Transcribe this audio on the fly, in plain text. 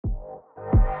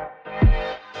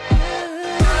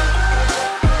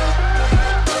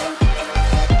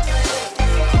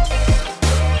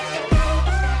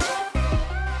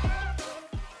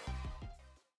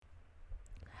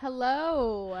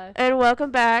welcome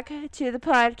back to the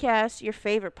podcast, your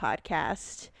favorite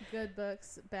podcast. Good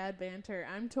books, bad banter.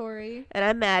 I'm Tori. And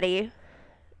I'm Maddie.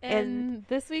 And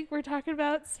this week we're talking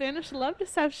about Spanish love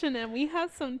deception, and we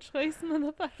have some choice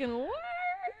motherfucking words.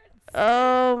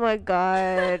 Oh my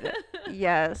god.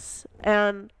 Yes.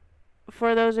 And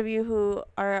for those of you who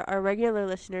are our regular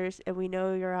listeners, and we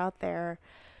know you're out there,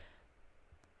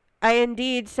 I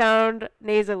indeed sound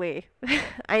nasally.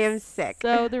 I am sick.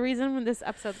 So the reason when this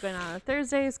episode's going on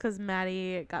Thursday is because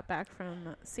Maddie got back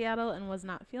from Seattle and was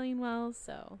not feeling well.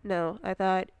 So No, I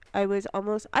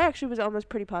actually was almost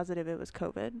pretty positive it was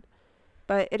COVID,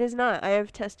 but it is not. I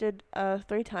have tested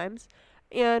 3 times,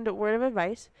 and word of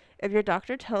advice: if your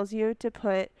doctor tells you to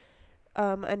put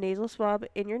a nasal swab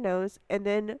in your nose and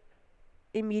then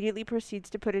immediately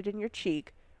proceeds to put it in your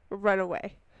cheek, run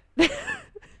away.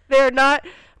 They're not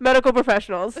medical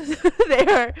professionals. They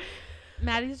are.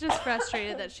 Maddie's just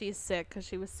frustrated that she's sick because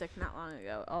she was sick not long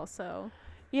ago also.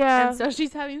 Yeah. And so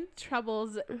she's having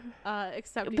troubles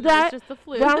accepting that it's just the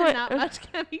flu and not much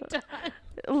can be done.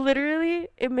 Literally,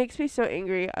 it makes me so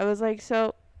angry. I was like,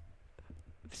 so,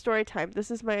 story time. This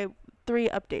is my 3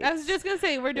 updates. I was just going to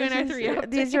say, we're doing our 3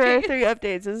 updates. These are our 3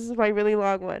 updates. This is my really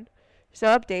long one. So,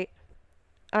 update.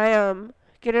 I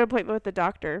get an appointment with the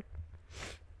doctor.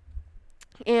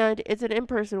 And it's an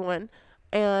in-person one.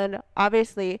 And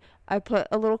obviously, I put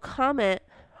a little comment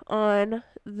on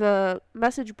the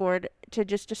message board to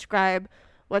just describe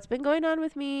what's been going on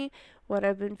with me, what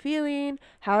I've been feeling,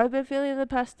 how I've been feeling the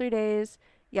past 3 days,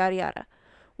 yada yada.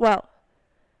 Well,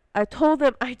 I told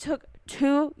them I took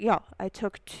 2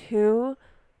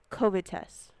 COVID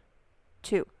tests.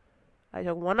 2. I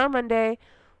took 1 on Monday,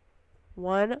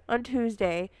 1 on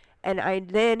Tuesday, and I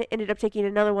then ended up taking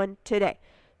another one today.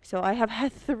 So I have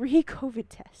had 3 COVID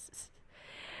tests.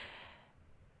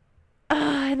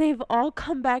 And they've all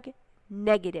come back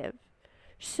negative.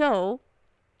 So,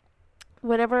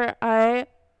 whenever I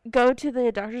go to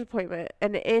the doctor's appointment,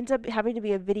 and it ends up having to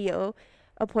be a video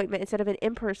appointment instead of an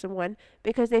in-person one,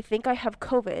 because they think I have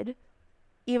COVID,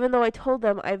 even though I told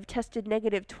them I've tested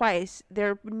negative twice,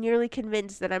 they're nearly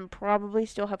convinced that I'm probably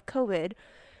still have COVID.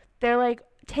 They're like,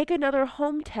 take another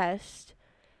home test,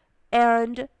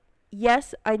 and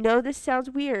yes, I know this sounds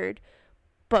weird,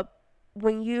 but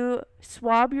when you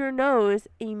swab your nose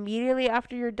immediately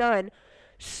after you're done,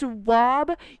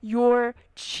 swab your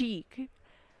cheek.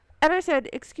 And I said,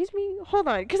 excuse me, hold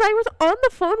on. Because I was on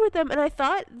the phone with them and I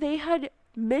thought they had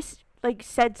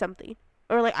said something.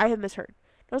 Or I had misheard.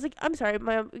 I was like, I'm sorry,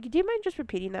 Mom, do you mind just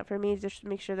repeating that for me just to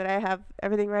make sure that I have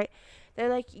everything right? They're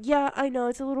like, yeah, I know,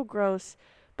 it's a little gross.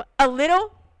 But a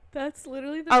little? That's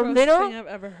literally the grossest thing I've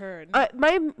ever heard.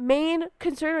 My main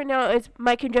concern right now is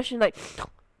my congestion.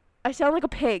 I sound like a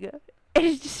pig. It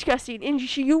is disgusting.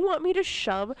 And you want me to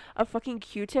shove a fucking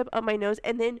Q-tip up my nose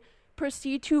and then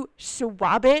proceed to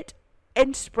swab it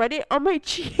and spread it on my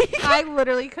cheek? I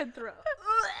literally could throw.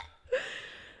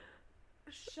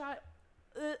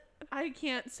 I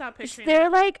can't stop picturing They're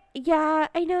like, yeah,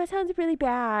 I know it sounds really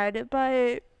bad,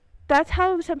 but that's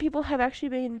how some people have actually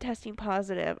been testing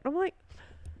positive. I'm like,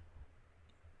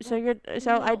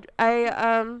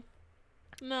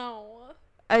 no.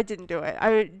 I didn't do it.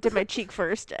 I did my cheek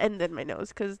first and then my nose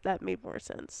because that made more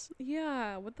sense.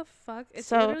 Yeah, what the fuck? It's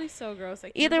literally so gross.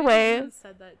 Either way,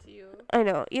 said that to you. I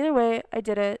know. Either way, I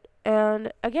did it,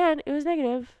 and again, it was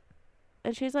negative.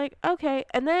 And she's like, okay.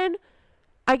 And then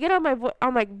I get on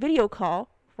my video call,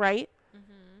 right?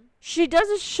 Mm-hmm. She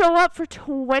doesn't show up for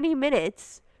 20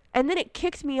 minutes, and then it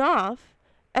kicks me off,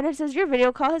 and it says your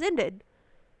video call has ended.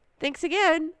 Thanks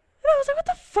again. And I was like, what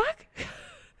the fuck?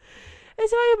 And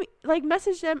so I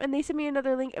messaged them, and they sent me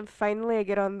another link, and finally I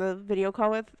get on the video call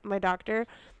with my doctor,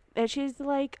 and she's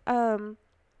like, so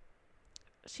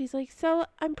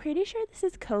I'm pretty sure this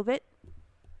is COVID.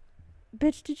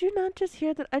 Bitch, did you not just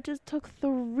hear that I just took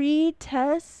 3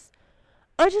 tests?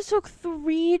 I just took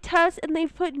 3 tests, and they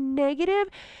put negative,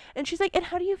 and she's like, and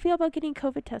how do you feel about getting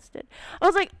COVID tested? I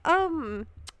was like,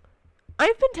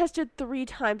 I've been tested 3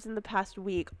 times in the past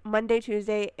week, Monday,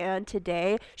 Tuesday, and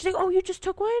today. She's like, oh, you just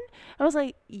took one? I was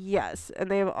like, yes.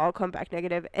 And they have all come back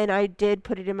negative. And I did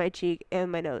put it in my cheek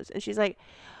and my nose. And she's like,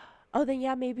 oh, then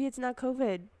yeah, maybe it's not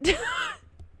COVID.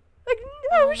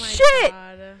 No shit.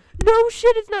 God. No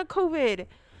shit, it's not COVID.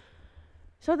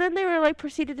 So then they were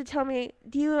proceeded to tell me,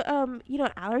 do you,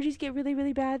 allergies get really,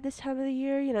 really bad this time of the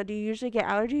year? Do you usually get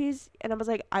allergies? And I was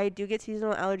like, I do get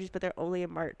seasonal allergies, but they're only in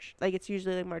March. It's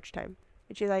usually March time.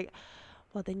 And she's like,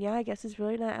 well, then, yeah, I guess it's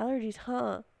really not allergies,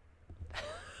 huh?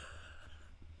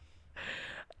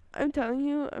 I'm telling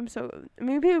you,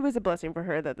 maybe it was a blessing for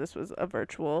her that this was a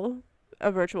virtual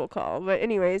a virtual call. But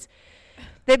anyways,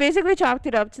 they basically chalked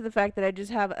it up to the fact that I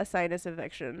just have a sinus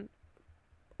infection.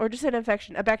 Or just an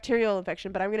infection, a bacterial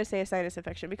infection, but I'm going to say a sinus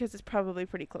infection because it's probably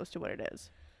pretty close to what it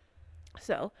is.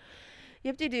 So,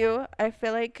 yip-de-doo, I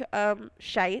feel like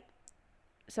shite.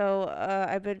 So,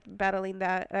 I've been battling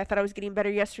that. And I thought I was getting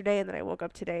better yesterday, and then I woke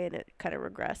up today, and it kind of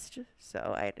regressed.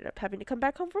 So, I ended up having to come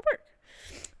back home from work.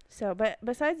 So, but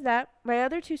besides that, my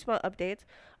other two small updates.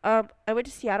 I went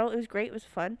to Seattle. It was great. It was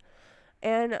fun.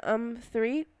 And,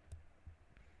 3,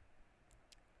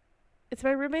 it's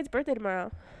my roommate's birthday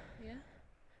tomorrow. Yeah.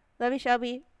 Love you,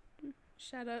 Shelby.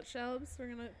 Shout out, Shelbs. We're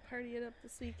going to party it up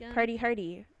this weekend. Party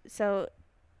hardy. So,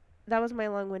 that was my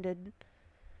long-winded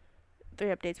 3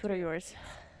 updates. What are yours?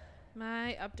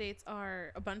 My updates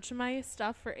are a bunch of my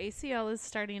stuff for ACL is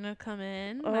starting to come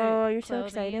in. Oh, you're so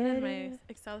excited. And my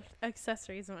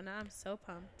accessories and whatnot. I'm so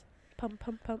pumped. Pump.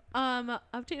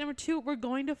 Update number 2, we're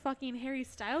going to fucking Harry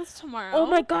Styles tomorrow. Oh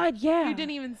my god, yeah. You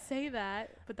didn't even say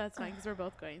that, but that's fine because we're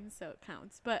both going, so it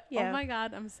counts. But yeah. Oh my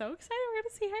god, I'm so excited. We're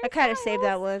gonna see Harry. I kind of saved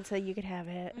that one so you could have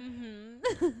it.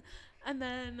 And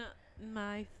then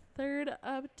my third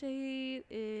update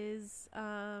is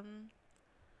I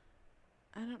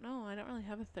don't know. I don't really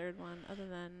have a third one other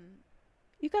than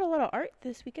you got a lot of art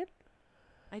this weekend.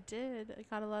 I did. I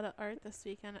got a lot of art this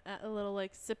weekend at a little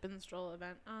like sip and stroll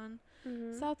event on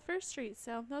South First Street.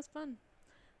 So that was fun.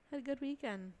 Had a good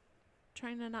weekend.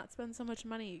 Trying to not spend so much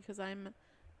money because I'm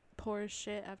poor as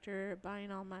shit after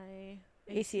buying all my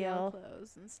ACL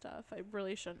clothes and stuff. I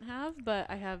really shouldn't have, but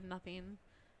I have nothing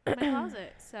in my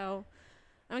closet. So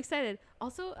I'm excited.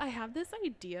 Also, I have this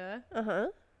idea.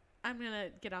 I'm going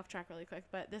to get off track really quick,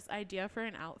 but this idea for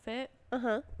an outfit.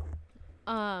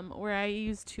 Where I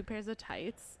use 2 pairs of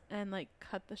tights and like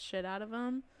cut the shit out of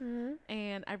them,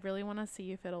 and I really want to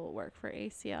see if it'll work for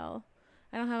ACL.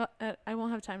 I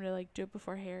won't have time to like do it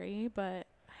before Harry, but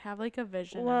I have like a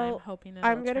vision, and I'm hoping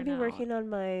I'm gonna be working on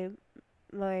my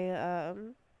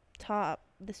top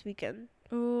this weekend.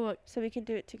 Ooh, so we can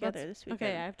do it together this weekend.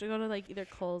 Okay, I have to go to like either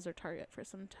Kohl's or Target for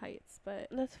some tights, but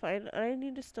that's fine. I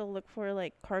need to still look for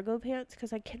like cargo pants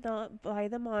because I cannot buy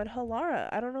them on Halara.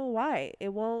 I don't know why.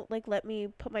 It won't like let me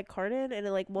put my card in, and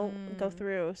it like won't go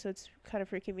through. So it's kind of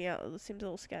freaking me out. It seems a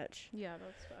little sketch. Yeah,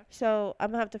 that's fucked. So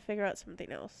I'm gonna have to figure out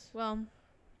something else. Well,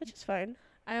 which is fine.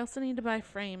 I also need to buy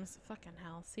frames. Fucking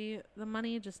hell. See, the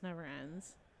money just never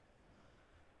ends.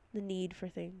 The need for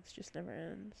things just never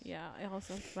ends. Yeah, I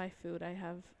also have to buy food. I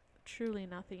have truly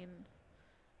nothing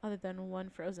other than 1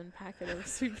 frozen packet of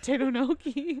sweet potato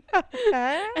gnocchi.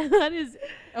 And that is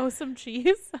some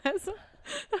cheese. I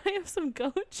have some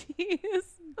goat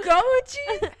cheese. Goat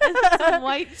cheese? And some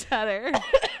white cheddar.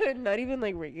 Not even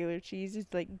like regular cheese,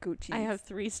 it's like goat cheese. I have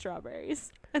 3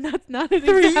 strawberries. And that's not an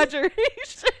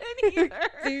exaggeration either.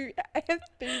 I have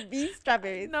 3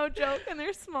 strawberries. No joke, and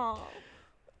they're small.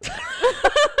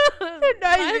 They're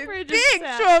not even big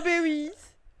strawberries.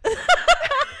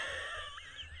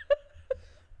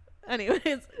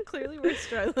 Anyways, clearly we're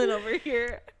struggling over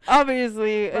here.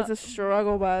 Obviously, it's a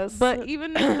struggle bus. But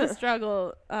even in the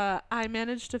struggle, I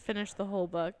managed to finish the whole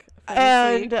book.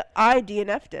 And I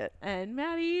DNF'd it. And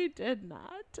Maddie did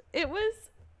not. It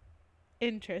was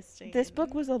interesting. This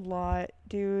book was a lot,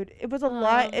 dude. It was a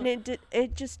lot, and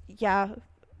it just,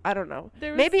 I don't know.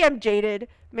 Maybe I'm jaded.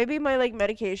 Maybe my like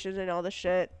medication and all the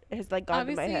shit has like gone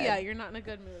to my head. Obviously, yeah, you're not in a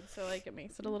good mood, so like it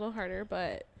makes it a little harder.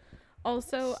 But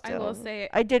also, I will say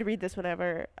I did read this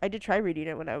whenever I did try reading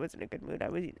it when I was in a good mood. I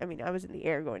was in the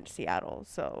air going to Seattle,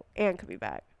 so and coming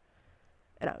back,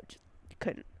 and I just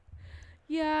couldn't.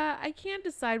 Yeah, I can't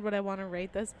decide what I want to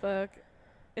rate this book.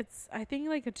 It's I think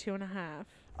like a 2.5.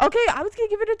 Okay, I was gonna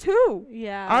give it a 2.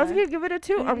 Yeah, I was gonna give it a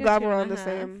 2. I'm glad we're on the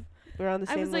same. We're on the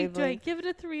same I was like, wavelength. do I give it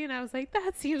a 3? And I was like,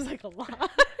 that seems like a lot.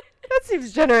 That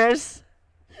seems generous.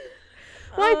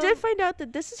 Well, I did find out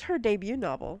that this is her debut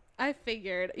novel. I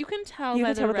figured. You can tell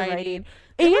by the writing.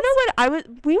 And you know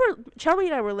what? Shelby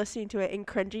and I were listening to it and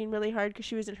cringing really hard because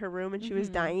she was in her room and she was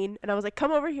dying. And I was like,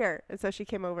 come over here. And so she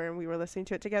came over and we were listening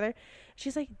to it together.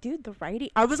 She's like, dude, the writing.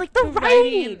 I was like, the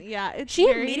writing. Yeah. She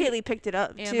immediately picked it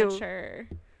up, amateur.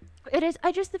 too. It is.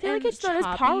 I just feel like it's not as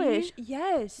polished.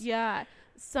 Yes. Yeah.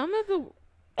 Some of the...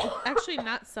 Actually,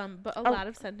 not some, but a lot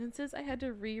of sentences I had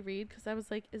to reread because I was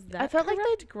like, is that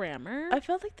correct grammar? I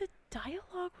felt like the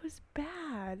dialogue was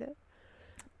bad.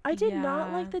 I did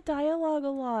not like the dialogue a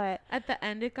lot. At the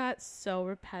end, it got so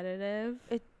repetitive.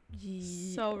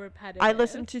 So repetitive. I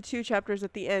listened to 2 chapters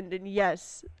at the end, and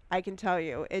yes, I can tell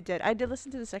you, it did. I did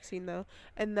listen to the sex scene, though,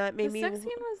 and that made me... The sex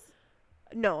scene was...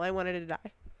 No, I wanted to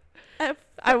die.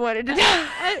 I wanted to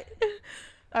die.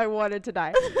 I wanted to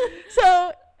die.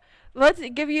 So... let's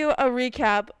give you a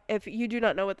recap if you do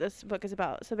not know what this book is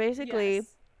about. So basically,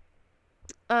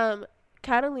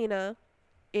 Catalina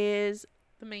is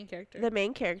the main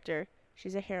character.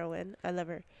 She's a heroine. I love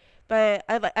her. But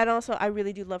and also I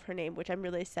really do love her name, which I'm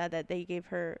really sad that they gave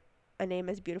her a name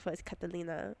as beautiful as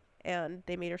Catalina, and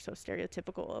they made her so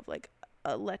stereotypical of like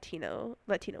a Latino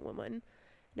woman.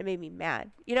 And it made me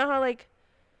mad. You know how like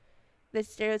the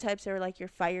stereotypes are like you're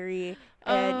fiery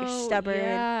and you're stubborn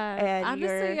and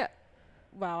honestly,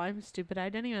 wow, I'm stupid. I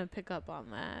didn't even pick up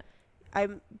on that.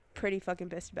 I'm pretty fucking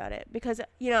pissed about it because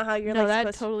you know how you're no, like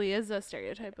that totally is a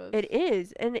stereotype of it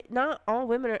is, and not all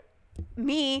women are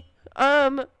me.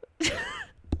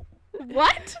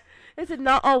 What? I said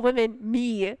not all women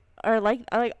me are like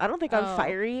I don't think I'm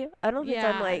fiery. I don't think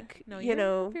I'm like no, you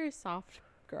know a very soft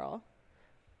girl.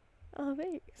 Oh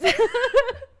thanks.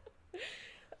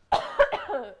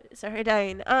 Sorry,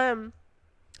 dying.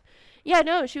 Yeah,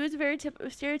 no, she was very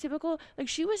stereotypical. Like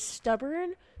she was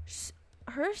stubborn.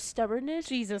 Her stubbornness.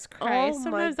 Jesus Christ. Oh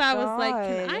sometimes my I was like,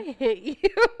 can I hit you?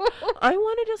 I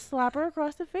wanted to slap her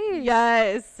across the face.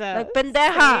 Yes. Like,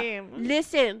 pendeja,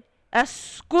 listen,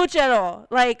 escúchalo.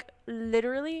 Like,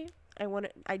 literally,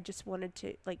 I just wanted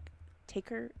to, like, take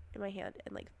her in my hand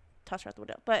and, like, toss her out the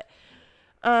window. But,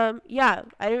 yeah,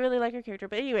 I didn't really like her character.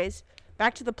 But anyways,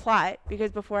 back to the plot,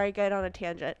 because before I get on a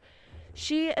tangent,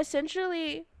 she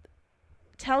essentially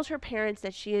tells her parents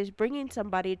that she is bringing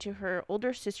somebody to her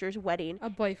older sister's wedding. A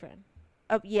boyfriend.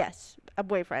 Yes, a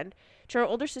boyfriend to her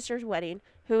older sister's wedding,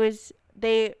 who is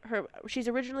she's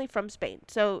originally from Spain.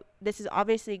 So this is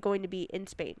obviously going to be in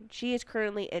Spain. She is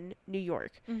currently in New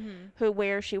York,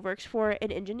 where she works for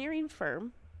an engineering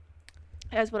firm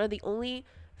as one of the only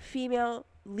female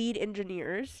lead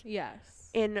engineers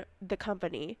in the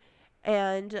company.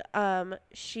 And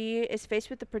she is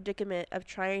faced with the predicament of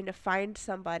trying to find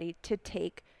somebody to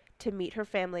take to meet her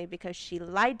family because she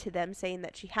lied to them saying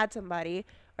that she had somebody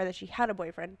or that she had a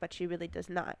boyfriend, but she really does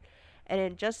not. And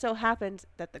it just so happens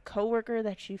that the coworker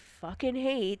that she fucking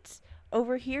hates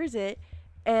overhears it,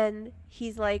 and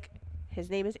he's like, his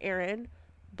name is Aaron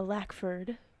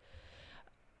Blackford.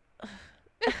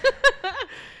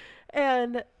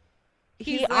 And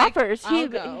he offers.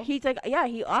 He's like, yeah,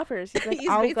 he offers. He's like,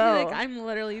 I'll go. Like, I'm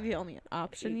literally the only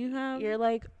option you have. You're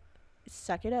like,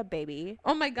 suck it up, baby.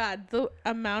 Oh my God. The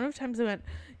amount of times I went,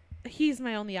 he's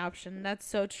my only option. That's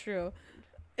so true.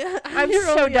 I'm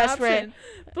so desperate.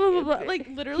 Blah, blah, blah. Like,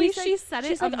 literally, she said it.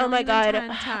 She's like, oh my God,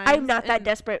 I'm not that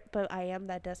desperate, but I am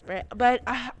that desperate. But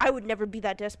I would never be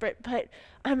that desperate, but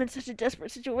I'm in such a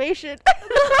desperate situation.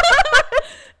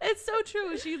 It's so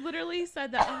true. She literally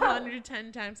said that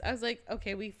 110 times. I was like,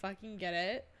 okay, we fucking get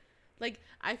it. Like,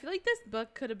 I feel like this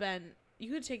book could have been, you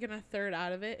could have taken a third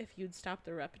out of it if you'd stopped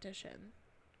the repetition.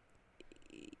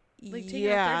 Like, taking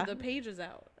a third of the pages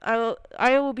out.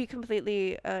 I will be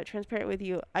completely transparent with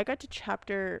you. I got to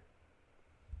chapter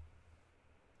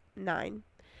 9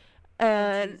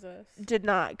 and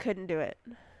couldn't do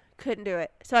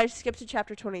it. So I skipped to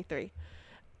chapter 23.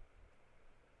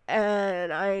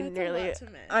 And I nearly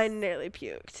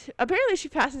puked. Apparently she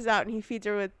passes out and he feeds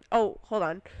her with, oh, hold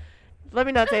on. Let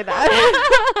me not say that.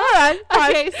 Hold on.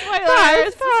 Okay,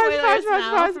 spoilers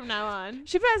now from now on.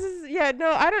 She passes, I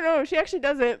don't know. She actually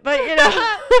doesn't, but you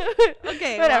know.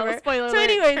 Okay, whatever. Well, spoiler so alert,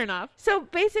 anyways, turn off. So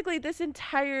basically this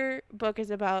entire book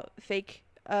is about fake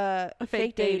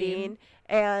dating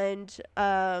and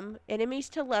enemies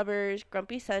to lovers,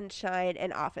 grumpy sunshine,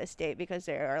 and office date because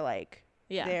they are like,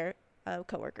 they're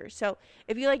coworkers. So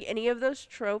if you like any of those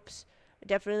tropes,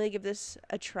 definitely give this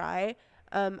a try.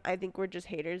 I think we're just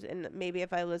haters, and maybe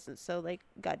if I wasn't so like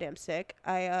goddamn sick,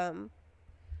 I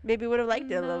maybe would have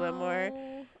liked it a little bit more.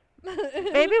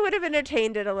 Maybe would have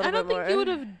entertained it a little bit more. I don't think you would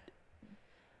have.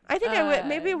 I think I would.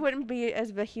 Maybe I wouldn't be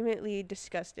as vehemently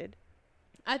disgusted.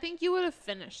 I think you would have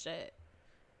finished it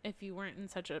if you weren't in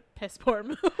such a piss poor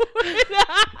mood.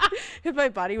 If my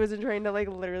body wasn't trying to like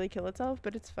literally kill itself,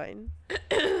 but it's fine.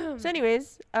 So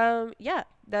anyways,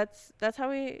 that's how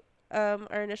we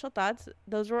our initial thoughts.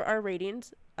 Those were our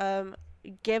ratings.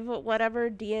 Give whatever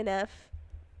DNF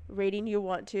rating you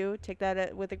want to. Take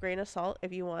that with a grain of salt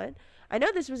if you want. I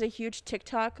know this was a huge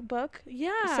TikTok book.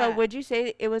 Yeah. So would you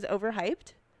say it was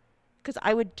overhyped? Because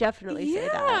I would definitely say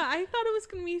that. Yeah, I thought it was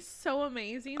going to be so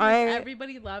amazing. Like,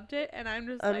 everybody loved it, and I'm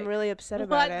really upset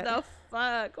about it. What the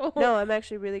fuck? Oh. No, I'm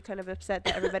actually really kind of upset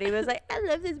that everybody was like, I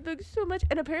love this book so much.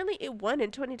 And apparently it won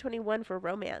in 2021 for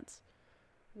romance.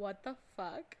 What the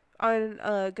fuck? On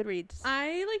Goodreads.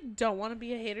 I, like, don't want to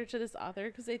be a hater to this author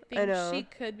because I think she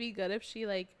could be good if she,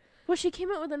 like... Well, she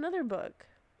came out with another book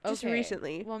just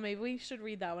recently. Well, maybe we should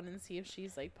read that one and see if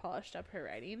she's, like, polished up her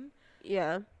writing.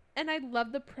 Yeah. And I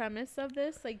love the premise of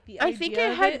this. Like, the I idea think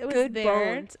it of had it was good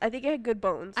there. bones. I think it had good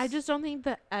bones. I just don't think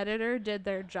the editor did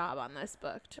their job on this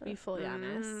book, to be fully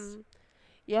honest.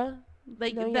 Yeah.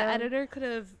 Like, No, the yeah. editor could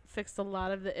have fixed a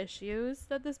lot of the issues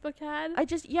that this book had.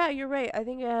 Yeah, you're right. I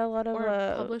think it had a lot of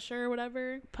or publisher or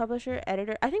whatever. Publisher,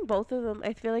 editor. I think both of them.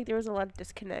 I feel like there was a lot of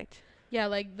disconnect. Yeah,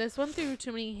 like, this went through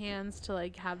too many hands to,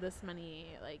 like, have this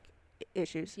many, like,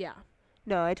 issues. yeah.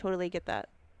 No, I totally get that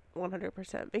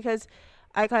 100% because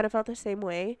I kind of felt the same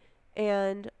way.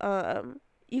 And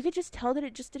you could just tell that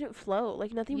it just didn't flow.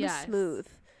 Like, nothing was smooth.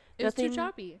 It was too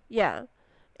choppy. Yeah.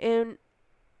 And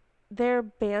their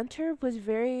banter was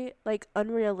very, like,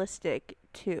 unrealistic,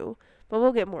 too. But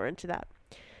we'll get more into that.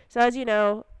 So, as you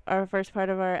know, our first part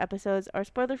of our episodes are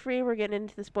spoiler-free. We're getting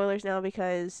into the spoilers now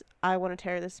because I want to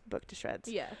tear this book to shreds.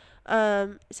 Yeah.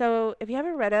 So, if you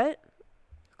haven't read it,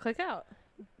 click out.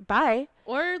 Bye.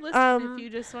 Or listen if you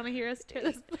just want to hear us tear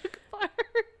this book apart.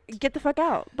 Get the fuck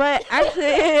out. But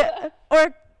actually,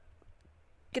 or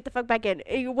get the fuck back in.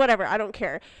 Whatever. I don't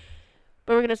care.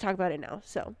 But we're going to talk about it now.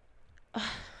 So,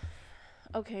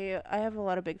 okay. I have a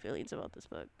lot of big feelings about this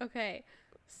book. Okay.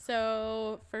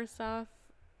 So, first off,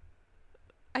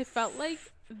 I felt like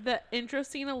the intro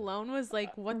scene alone was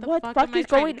like, what the fuck am I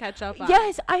trying to catch up on?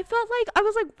 Yes. I felt like, I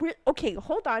was like, okay,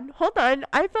 hold on.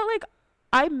 I felt like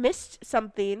I missed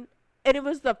something. And it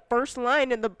was the first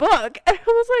line in the book. And I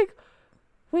was like,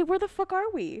 wait, where the fuck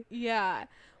are we? Yeah.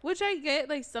 Which I get,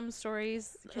 like, some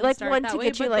stories can like start one that to way,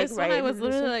 get you, but like, this right. one I was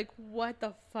literally like, what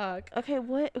the fuck? Okay,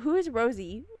 who is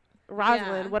Rosie?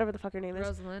 Rosalind, whatever the fuck her name is.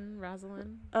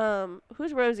 Rosalind.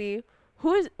 Who's Rosie?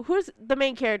 Who's the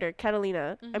main character?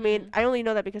 Catalina. I mean, I only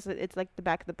know that because it's like the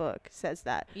back of the book says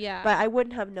that. Yeah. But I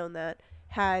wouldn't have known that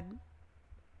had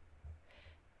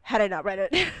I not read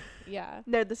it. Yeah.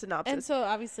 No, the synopsis. And so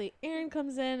obviously Aaron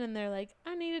comes in and they're like,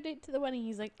 I need a date to the wedding.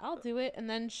 He's like, I'll do it. And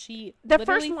then the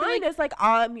first line is like,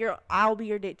 I'll be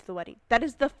your date to the wedding. That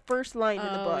is the first line in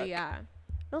the book. Oh, yeah.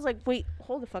 I was like, wait,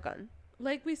 hold the fuck on.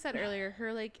 Like we said earlier,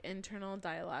 her, like, internal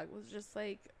dialogue was just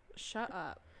like, shut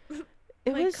up.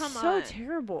 It like, was come so on.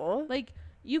 terrible. Like,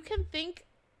 you can think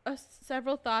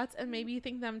several thoughts and maybe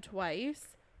think them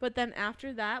twice. But then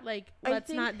after that, like, let's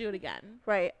not do it again.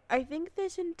 Right. I think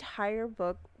this entire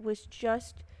book was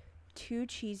just too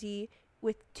cheesy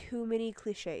with too many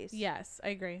cliches. Yes, I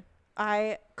agree.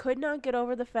 I could not get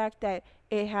over the fact that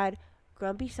it had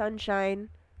Grumpy Sunshine,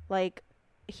 like,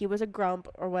 he was a grump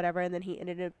or whatever, and then he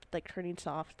ended up, like, turning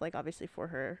soft, like, obviously for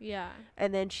her. Yeah.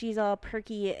 And then she's all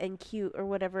perky and cute or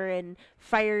whatever, and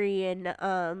fiery and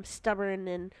stubborn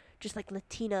and just, like,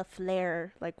 Latina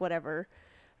flair, like, whatever.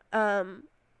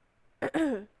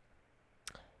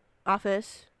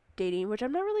 Office dating, which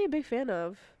I'm not really a big fan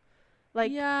of.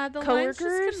 Like, yeah, the lines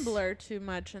just can blur too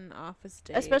much in Office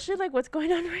Date. Especially, like, what's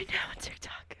going on right now on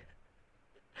TikTok.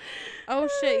 Oh,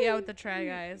 shit, yeah, with the Try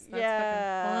Guys. That's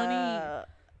fucking funny.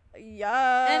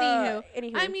 Yeah.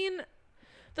 Anywho. I mean,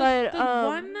 the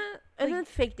one... And then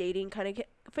fake dating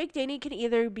fake dating can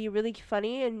either be really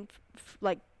funny and,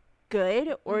 like,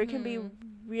 good, or it can be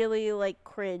really, like,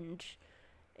 cringe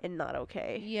and not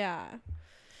okay. Yeah.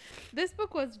 This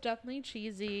book was definitely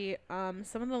cheesy.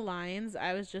 Some of the lines,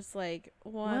 I was just like,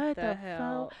 what the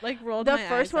hell? Like, rolled my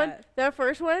eyes at. The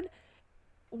first one,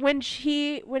 when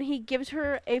he gives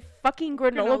her a fucking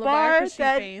granola bar she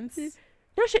faints.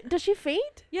 No, does she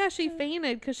faint? Yeah, she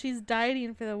fainted because she's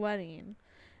dieting for the wedding.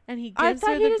 And he gives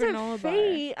her the granola bar.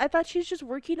 I thought she's just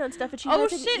working on stuff and she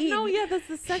doesn't eat. Oh, shit, no, yeah, that's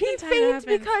the second time he faints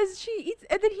because she eats,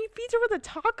 and then he feeds her with a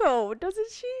taco,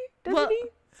 doesn't she? Doesn't he?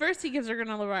 First he gives her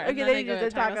granola bar. Okay, then he gives the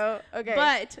taco. Okay.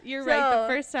 But you're right. The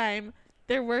first time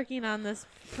they're working on this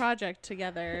project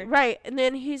together. Right. And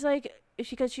then he's like,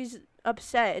 because she's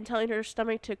upset and telling her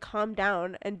stomach to calm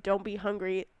down and don't be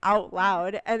hungry out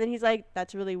loud. And then he's like,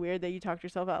 that's really weird that you talked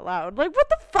yourself out loud. Like, what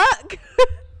the fuck?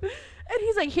 And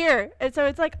he's like, here. And so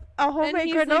it's like a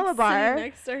homemade granola bar.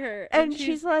 Next to her. And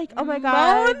she's like, oh my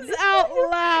God. Moans out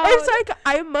loud. It's like,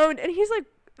 I moaned. And he's like,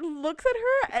 looks at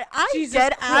her, and I Jesus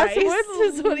dead ass Christ,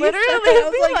 would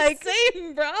literally be like,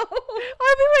 same, bro.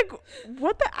 I'd be like,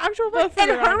 what the actual fuck? And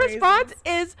her response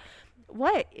is,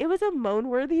 what? It was a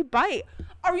moan-worthy bite.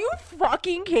 Are you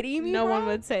fucking kidding me, No bro? one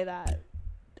would say that.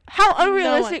 How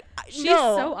unrealistic. She's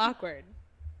so awkward.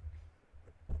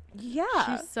 Yeah.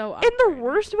 She's so awkward. In the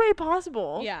worst way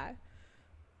possible. Yeah.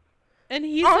 And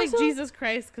he's also, like, Jesus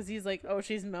Christ, because he's like, oh,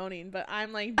 she's moaning. But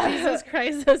I'm like, Jesus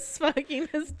Christ, this fucking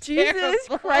is terrible. Jesus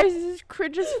Christ, this is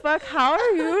cringe as fuck. How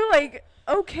are you, like,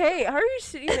 okay? How are you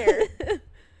sitting there?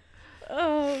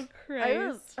 Oh,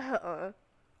 Christ.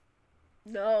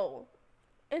 No.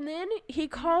 And then she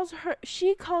calls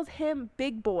him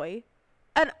big boy.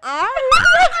 And I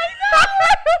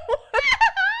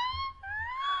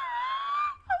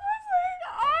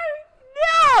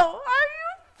no! Are you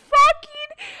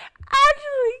fucking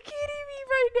actually kidding me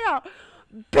right now?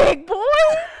 Big boy?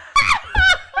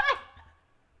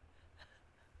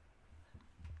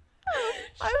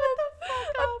 I'm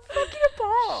fucking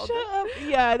appalled. Shut up.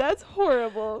 Yeah, that's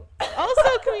horrible. Also,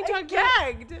 can we talk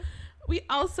gagged? We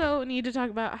also need to talk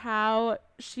about how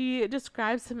she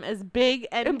describes him as big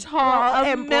and tall tall a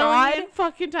and million broad.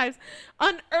 fucking times.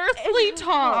 Unearthly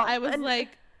tall. tall. I was And-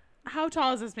 like, how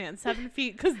tall is this man? 7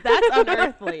 feet? Because that's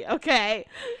unearthly. Okay.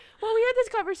 Well, we had this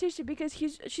conversation because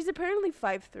she's apparently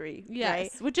 5'3", Yes,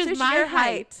 right? which is So she's my your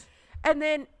height. And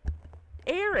then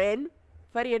Aaron,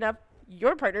 funny enough,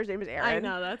 your partner's name is Aaron. I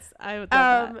know, I would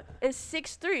love that. Is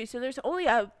 6'3", so there's only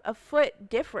a foot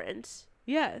difference.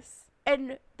 Yes.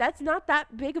 And that's not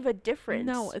that big of a difference.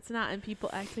 No, it's not. And people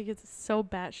act like it's so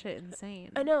batshit insane.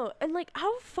 I know. And like,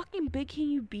 how fucking big can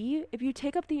you be if you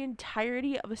take up the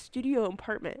entirety of a studio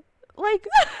apartment? Like,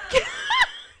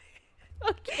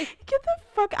 Okay. get the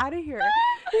fuck out of here.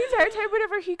 The entire time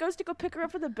whenever he goes to go pick her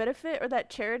up for the benefit or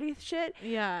that charity shit,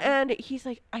 Yeah. and he's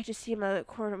like, I just see him out of the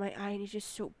corner of my eye, and he's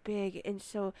just so big, and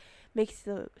so makes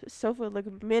the sofa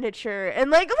look miniature,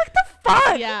 and like, what the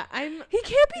fuck? Yeah, He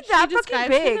can't be that fucking describes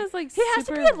big. him as, like, He has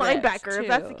to super be a ripped, linebacker if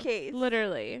that's the too. case.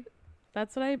 Literally.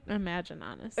 That's what I imagine,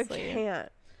 honestly. I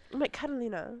can't. I'm like,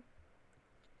 Catalina.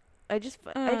 I just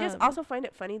Um, also find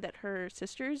it funny that her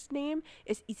sister's name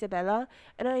is Isabella,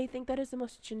 and I think that is the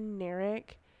most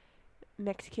generic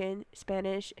Mexican,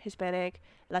 Spanish, Hispanic,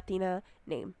 Latina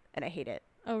name, and I hate it.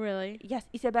 Oh, really? Yes,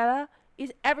 Isabella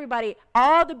is everybody.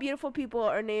 All the beautiful people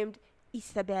are named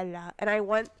Isabella, and I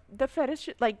want the fetish,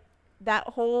 like that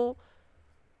whole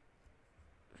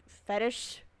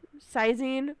fetish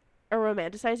sizing or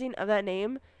romanticizing of that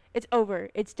name. It's over.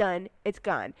 It's done. It's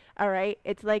gone. All right.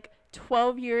 It's like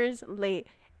 12 years late.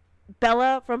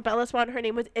 Bella from Bella Swan, her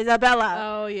name was Isabella.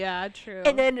 Oh, yeah, true.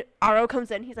 And then Aro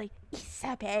comes in. He's like,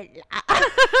 Isabella.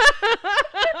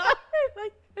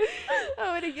 Like,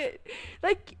 I'm gonna get,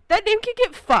 like, that name can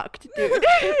get fucked, dude.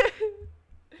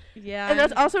 yeah. And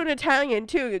that's also in Italian,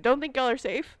 too. Don't think y'all are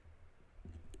safe.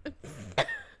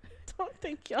 Don't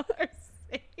think y'all are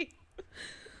safe.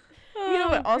 You know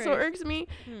what also Christ. irks me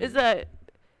is that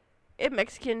in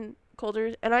Mexican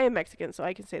cultures, and I am Mexican, so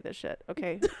I can say this shit,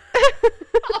 okay?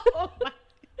 Oh my.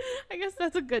 I guess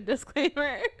that's a good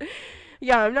disclaimer.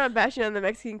 Yeah, I'm not bashing on the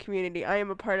Mexican community. I am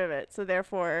a part of it, so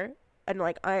therefore, and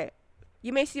like,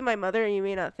 you may see my mother and you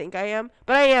may not think I am,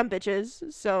 but I am,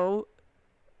 bitches, so.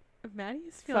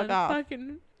 Maddie's feeling off.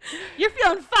 fucking. You're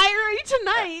feeling fiery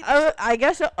tonight. I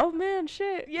guess so. Oh man,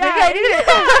 shit. Yeah, Maybe I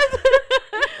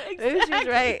did. exactly. Maybe she's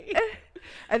right.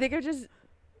 I think I'm just.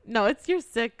 No, it's you're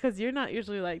sick because you're not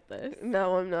usually like this.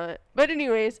 No, I'm not. But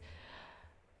anyways,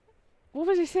 what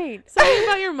was I saying? Something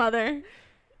about your mother.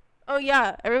 Oh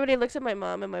yeah, everybody looks at my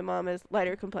mom, and my mom is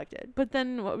lighter complected. But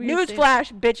then what were you saying?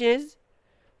 Newsflash, bitches.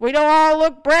 We don't all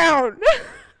look brown.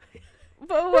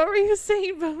 But what were you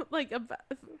saying about like about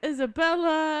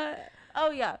Isabella? Oh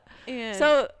yeah. And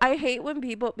So I hate when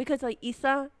people, because like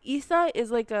Isa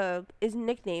is like is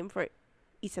nickname for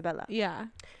Isabella. yeah,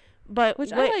 But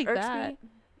which what I like irks that. me,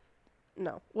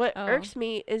 no, what Oh. irks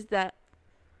me is that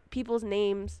people's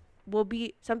names will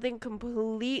be something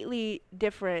completely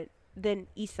different than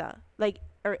Isa, like,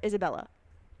 or Isabella.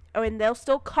 Oh, and they'll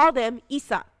still call them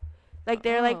Isa. Like,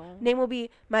 they're like, Oh. name will be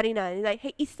Marina. And they're like,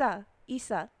 hey, Isa.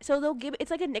 So they'll give,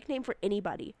 it's like a nickname for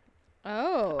anybody.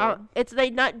 Oh, It's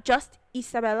like not just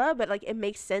Isabella, but like it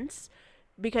makes sense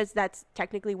because that's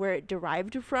technically where it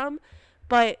derived from.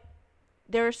 But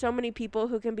there are so many people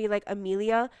who can be like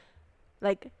Amelia,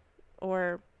 like,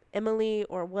 or Emily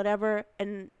or whatever,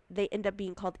 and they end up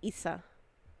being called Isa.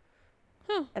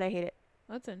 Huh. And I hate it.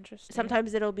 That's interesting.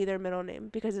 Sometimes it'll be their middle name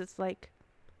because it's like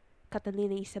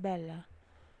Catalina Isabella.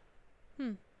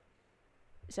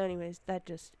 So anyways, that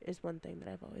just is one thing that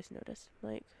I've always noticed.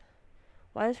 Like,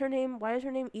 why is her name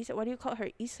Isa? Why do you call her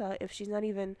Isa if she's not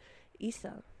even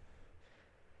Isa?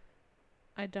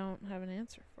 I don't have an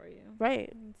answer for you.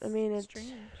 Right. I mean, it's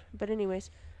strange. But anyways,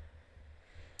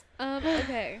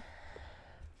 Okay.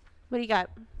 what do you got?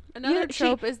 Another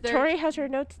trope is there. Tori has her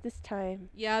notes this time.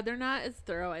 Yeah, they're not as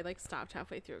thorough. I like stopped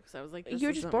halfway through because I was like, this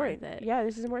You're just isn't boring. worth it. Yeah,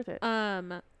 this isn't worth it.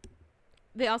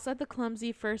 They also had the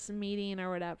clumsy first meeting or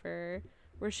whatever,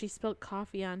 where she spilled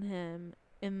coffee on him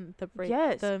in the break.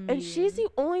 Yes, the and she's the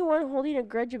only one holding a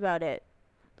grudge about it.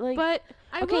 Like, But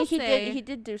I okay, will he say,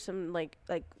 did do some like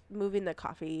moving the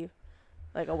coffee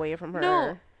like away from her.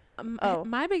 No. Oh.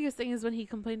 My biggest thing is when he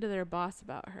complained to their boss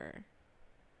about her.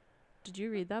 Did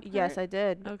you read that part? Yes, I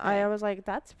did. Okay. I was like,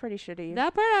 that's pretty shitty.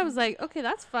 That part I was like, okay,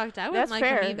 that's fucked. I wouldn't That's like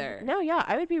fair. him either. No, yeah,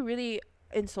 I would be really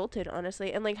insulted,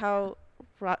 honestly. And like how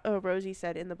Rosie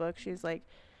said in the book, she's like,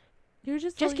 You're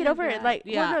just get over it. Like,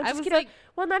 yeah, well, no, I just was get like,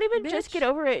 well, not even just bitch. get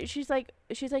over it. She's like,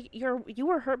 you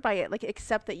were hurt by it. Like,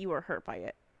 accept that you were hurt by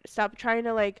it. Stop trying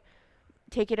to like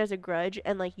take it as a grudge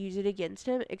and like use it against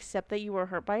him. Accept that you were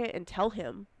hurt by it and tell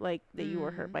him like that you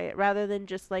were hurt by it, rather than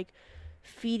just like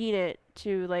feeding it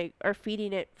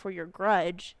for your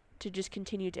grudge to just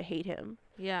continue to hate him.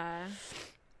 Yeah.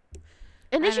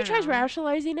 And then I she don't tries know.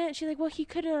 rationalizing it. She's like, well, he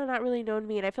could have not really known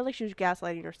me. And I feel like she was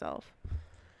gaslighting herself.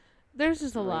 There's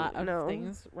just a Like, lot of no.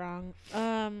 things wrong.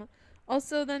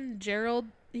 Also, then Gerald,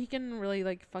 he can really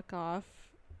like fuck off.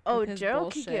 Oh, with his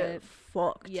Gerald could get bullshit.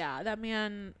 fucked. Yeah, that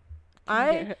man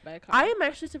can get hit by a car. I am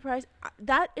actually surprised.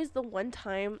 That is the one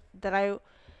time that I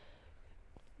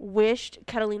wished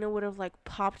Catalina would have like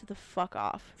popped the fuck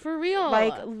off. For real.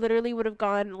 Like literally would have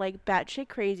gone like batshit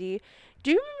crazy.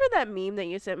 Do you remember that meme that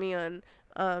you sent me on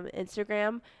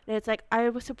Instagram? And it's like, I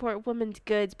would support women's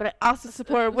goods, but I also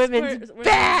support women's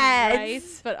bads.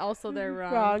 rights, but also their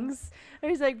wrongs. And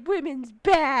he's like, women's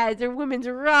bads or women's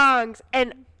wrongs.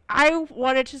 And I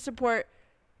wanted to support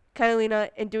Catalina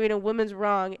in doing a woman's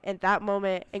wrong at that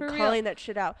moment and For calling real. that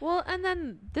shit out. Well, and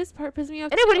then this part pissed me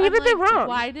off. And it wouldn't too. even I'm been wrong.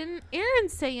 Why didn't Aaron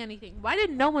say anything? Why did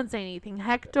no one say anything?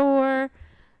 Hector,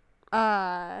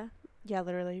 Yeah,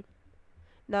 literally.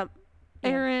 Not yeah.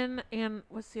 Aaron, and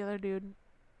what's the other dude?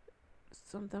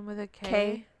 Something with a K.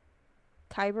 K.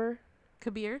 Kyber.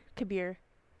 Kabir. Kabir.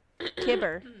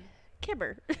 Kibber.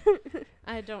 Kibber.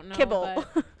 I don't know. Kibble.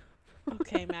 But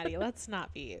okay, Maddie, let's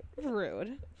not be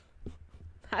rude.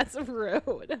 That's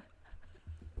rude.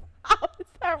 How is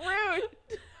that rude?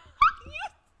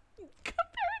 You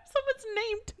compared someone's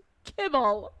name to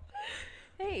Kibble.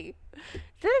 Hey,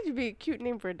 that would be a cute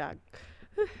name for a dog.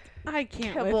 I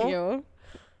can't Kibble. with you.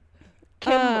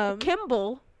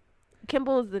 Kimball.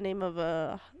 Kimball is the name of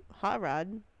a hot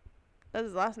rod. That's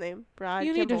his last name. Brad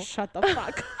You Kimball. need to shut the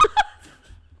fuck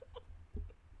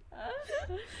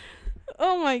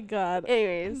Oh my god.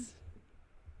 Anyways.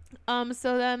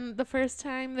 So then the first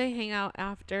time they hang out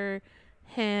after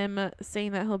him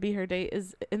saying that he'll be her date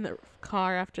is in the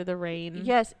car after the rain.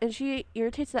 Yes, and she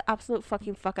irritates the absolute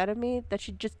fucking fuck out of me that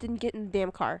she just didn't get in the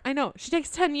damn car. I know. She takes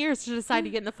 10 years to decide to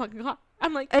get in the fucking car.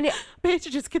 I'm like, And bitch,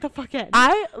 just get the fuck in.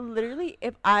 I literally,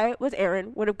 if I was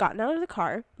Aaron, would have gotten out of the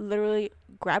car, literally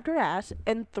grabbed her ass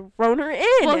and thrown her in.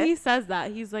 Well, he says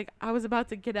that. He's like, I was about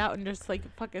to get out and just like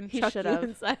fucking He chuck you should've.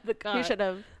 inside the car. He should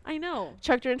have I know.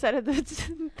 chucked her inside of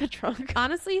the trunk.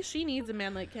 Honestly, she needs a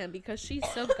man like him because she's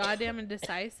so goddamn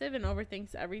indecisive and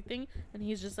overthinks everything. And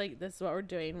he's just like, this is what we're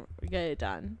doing. We get it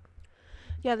done.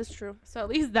 Yeah, that's true. So at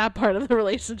least that part of the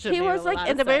relationship. He made was a like, lot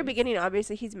in of the very sense. beginning,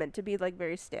 obviously, he's meant to be like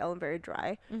very stale and very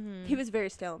dry. Mm-hmm. He was very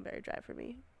stale and very dry for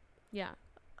me. Yeah.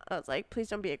 I was like, please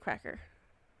don't be a cracker.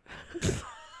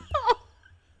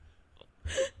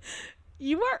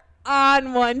 You are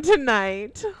on one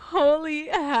tonight. Holy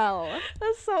hell. A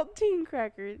saltine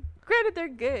cracker. Granted, they're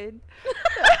good.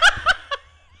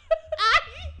 I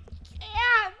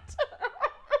can't.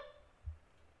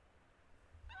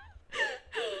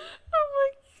 Oh my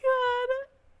god.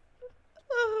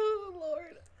 Oh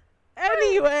Lord.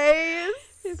 Anyways.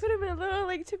 You put him in a little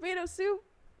like tomato soup.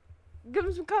 Give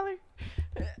him some color.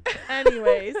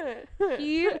 Anyways,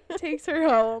 he takes her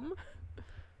home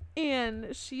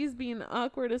and she's being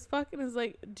awkward as fuck and is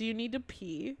like, do you need to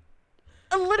pee?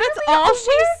 Literally, That's all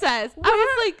she says. I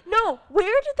was like, no, where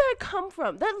did that come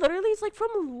from? That literally is like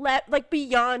from like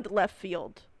beyond left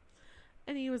field.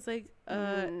 and he was like,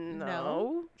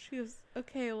 no. She was,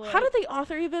 okay, well. How did the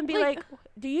author even be Like- like,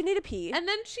 do you need to pee? And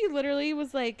then she literally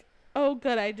was like, oh,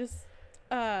 good, I just,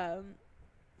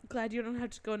 glad you don't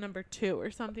have to go number 2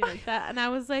 or something like that. And I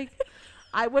was like,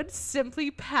 I would simply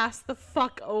pass the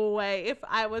fuck away if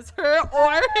I was her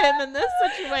or him in this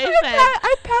situation.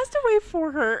 I passed away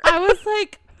for her. I was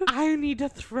like, I need to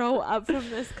throw up from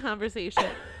this conversation.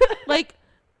 Like,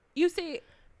 you say,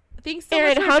 thanks so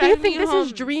Aaron, much for how do you driving think me this is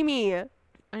home." dreamy?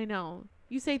 I know.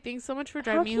 You say, thanks so much for How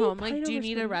driving me can you home. Like, fight do you over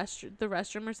need the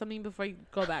restroom or something before you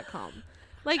go back home?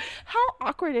 Like, How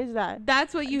awkward is that?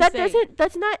 that's what you That say.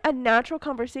 that's not a natural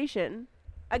conversation.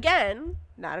 Again,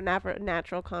 not a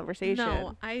natural conversation.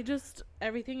 No,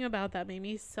 everything about that made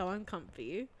me so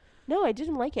uncomfy. No, I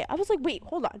didn't like it. I was like, wait,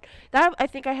 hold on. That I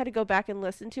think I had to go back and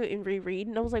listen to it and reread,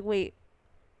 and I was like, wait,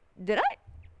 did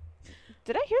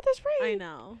I hear this right? I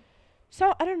know.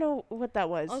 So I don't know what that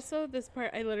was. Also, this part,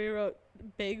 I literally wrote,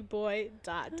 big boy, ...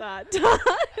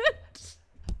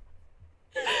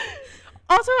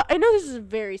 Also, I know this is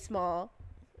very small.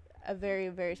 a very,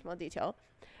 very small detail.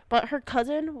 But her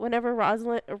cousin, whenever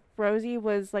Rosie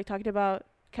was like talking about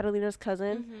Catalina's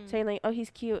cousin, saying like, oh, he's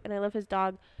cute and I love his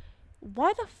dog.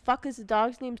 Why the fuck is the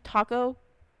dog's name Taco?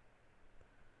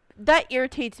 That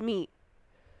irritates me.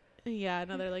 Yeah,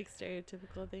 another like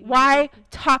stereotypical thing. Why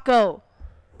Taco?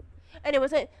 And it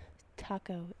wasn't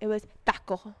taco. It was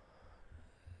taco.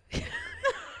 I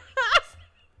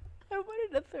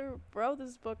wanted to throw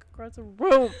this book across the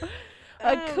room.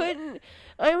 I couldn't.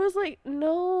 I was like,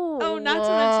 no. Oh, not to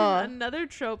mention another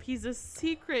trope. He's a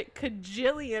secret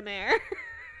cajillionaire.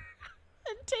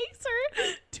 And takes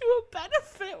her to a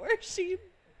benefit where she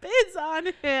bids on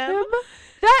him.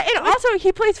 That, and also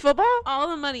he plays football. All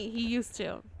the money he used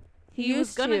to. He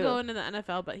was gonna go into the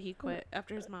NFL, but he quit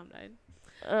after his mom died.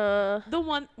 The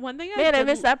one thing I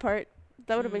missed that part.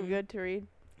 That would have been good to read.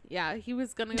 Yeah, he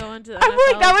was gonna go into the I'm NFL.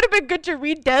 like, that would have been good to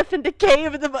read Death and Decay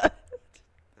of the Month.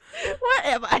 What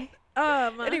am I?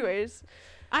 Anyways,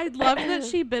 I loved that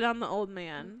she bid on the old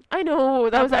man. I know,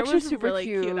 that was actually super really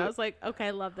cute. I was like, okay,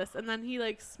 I love this. And then he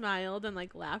like smiled and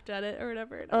like laughed at it or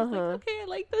whatever. And I was like, okay, I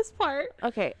like this part.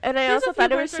 Okay, and I also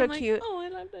thought it was so cute. Oh, I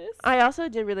love this. I also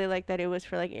did really like that it was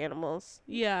for like animals.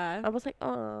 Yeah. I was like,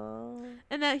 oh.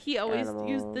 And that he always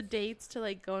used the dates to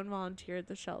like go and volunteer at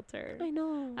the shelter. I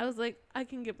know. I was like, I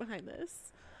can get behind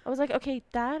this. I was like, okay,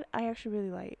 that I actually really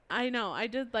like. I know. I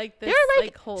did like this. There were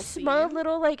like whole small scene.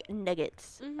 little like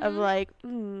nuggets of like,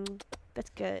 that's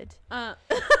good. What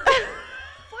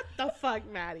the fuck,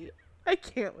 Maddie? I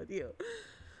can't with you.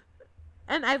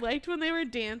 And I liked when they were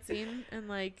dancing and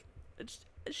like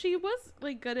she was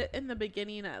like good at in the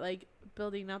beginning at like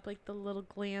building up like the little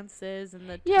glances and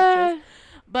the touches.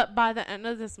 But by the end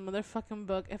of this motherfucking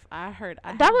book, if I heard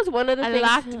that was one of the things.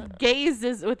 Locked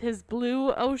gazes with his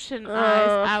blue ocean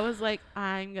eyes. I was like,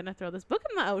 I'm gonna throw this book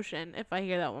in the ocean if I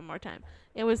hear that one more time.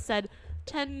 It was said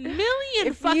 10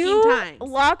 million fucking times.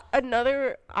 Lock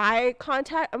another eye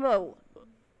contact, I'm gonna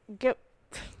get.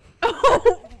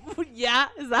 Oh, yeah?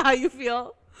 Is that how you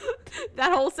feel?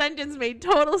 That whole sentence made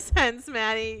total sense,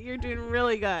 Maddie. You're doing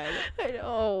really good. I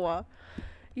know.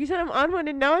 You said I'm on one,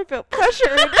 and now I feel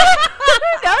pressured. Now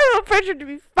I feel pressured to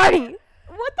be funny.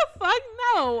 What the fuck?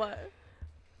 No.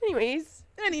 Anyways.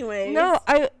 No,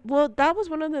 that was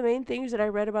one of the main things that I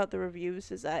read about the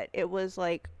reviews is that it was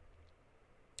like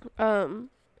the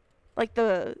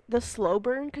slow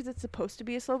burn, because it's supposed to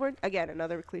be a slow burn. Again,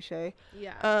 another cliche.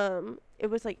 Yeah.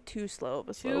 It was like too slow of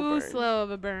a slow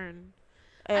of a burn.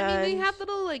 And I mean, they had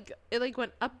little like it like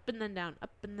went up and then down, up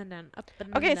and then down, up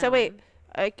and then down. Okay, so wait,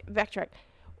 like backtrack.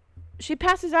 She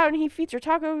passes out and he feeds her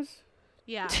tacos.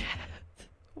 Yeah.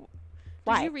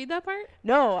 Why? Did you read that part?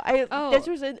 No, I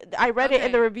read it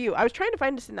in the review. I was trying to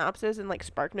find a synopsis and like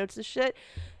spark notes and shit.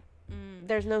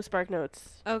 There's no spark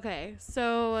notes. Okay,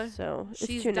 so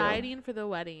she's dieting for the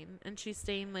wedding and she's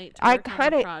staying late to work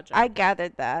on the project. I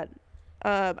gathered that.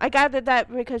 I gathered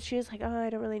that because she was like, oh, I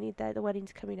don't really need that. The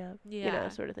wedding's coming up. Yeah. You know,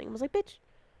 sort of thing. I was like, bitch.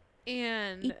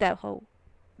 And eat that hoe.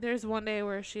 There's one day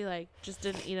where she like just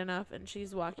didn't eat enough and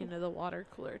she's walking to the water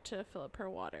cooler to fill up her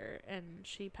water and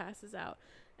she passes out.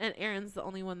 And Aaron's the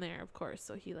only one there, of course.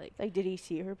 So he like did he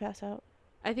see her pass out?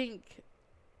 I think.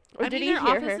 Or did he hear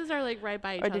her? Their offices are like right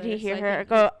by each other. Or did he hear her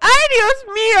go, "Ay, Dios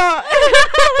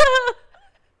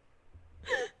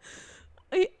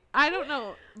mío"? I don't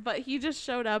know, but he just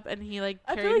showed up and he like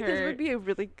carried her. I feel like this would be a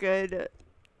really good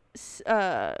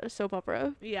soap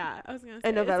opera. Yeah, I was gonna say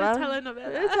a novella. It's a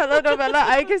telenovela. Telenovela.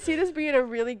 I can see this being a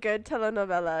really good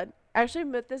telenovela. Actually,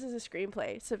 admit this is a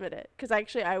screenplay. Submit it, because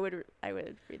actually, I would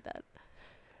read that.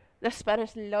 The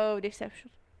Spanish love deception.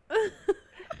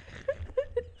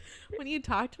 When you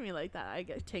talk to me like that, I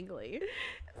get tingly.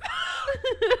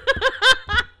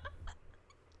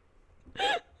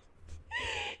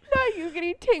 Not you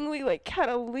getting tingly like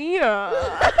Catalina.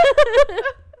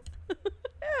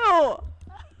 Ew.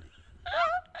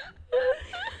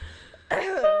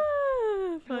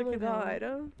 Oh my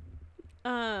god.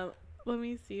 Let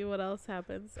me see what else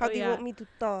happens. How do you want me to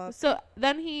talk? So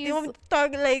then do you want me to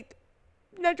talk like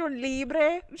Nacho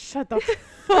Libre? Shut the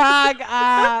fuck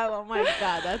up. Oh my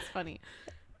god, that's funny.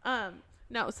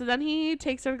 No, so then he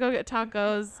takes her to go get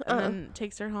tacos and then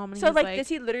takes her home and so he's like, does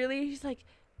he literally he's like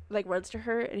runs to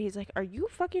her and he's like, "Are you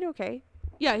fucking okay?"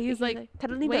 Yeah, he's like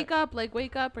wake up,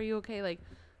 are you okay? Like,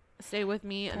 stay with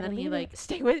me. And then he like,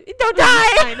 stay with me, don't die.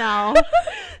 I know.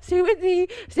 Stay with me,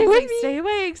 stay with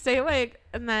me, stay awake.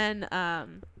 And then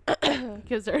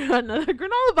gives her another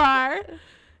granola bar.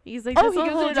 He's like, this will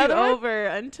hold you over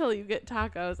until you get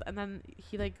tacos. And then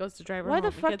he like goes to drive her home. Why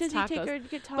the fuck does he take her to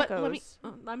get tacos?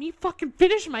 But let me fucking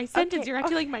finish my sentence. Okay, you're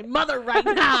acting like my mother right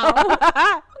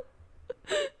now.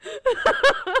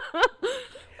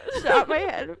 top of my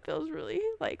head. It feels really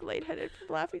like lightheaded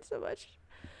from laughing so much.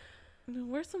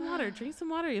 Where's some water? Drink some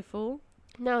water, you fool.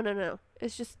 No.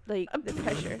 It's just like the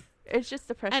pressure. It's just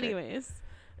the pressure. Anyways,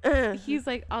 he's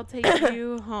like, I'll take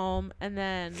you home. And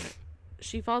then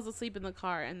she falls asleep in the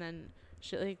car. And then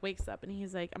she like wakes up and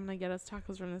he's like, I'm going to get us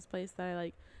tacos from this place that I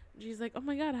like. She's like, oh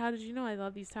my God, how did you know I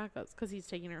love these tacos? Because he's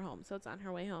taking her home. So it's on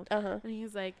her way home. And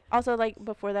he's like. Also, like,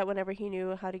 before that, whenever he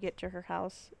knew how to get to her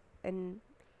house. And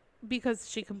because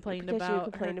she complained about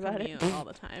it all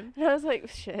the time. And I was like,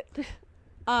 shit.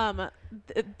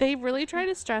 They really try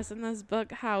to stress in this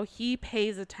book how he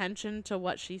pays attention to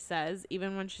what she says,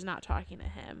 even when she's not talking to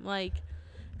him. Like,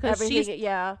 because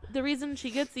the reason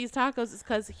she gets these tacos is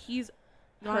because he's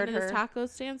gone to his taco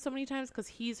stand so many times because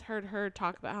he's heard her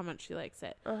talk about how much she likes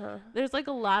it. There's like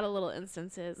a lot of little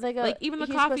instances, like even the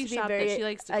coffee shop that she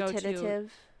likes to go to.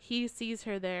 He sees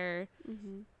her there,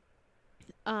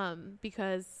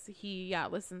 because he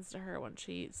listens to her when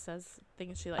she says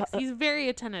things she likes. He's very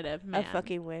attentive, man. I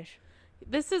fucking wish.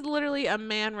 This is literally a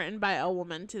man written by a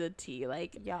woman to the T.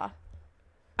 Like, yeah.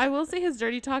 I will say his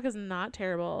dirty talk is not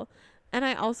terrible, and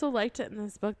I also liked it in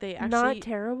this book. They actually not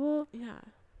terrible. Yeah.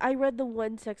 I read the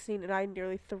one sex scene and I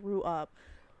nearly threw up.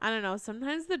 I don't know.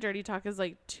 Sometimes the dirty talk is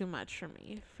like too much for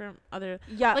me. From other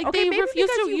like they refuse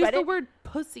to use the word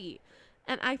pussy,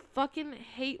 and I fucking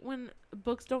hate when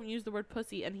books don't use the word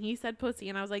pussy. And he said pussy,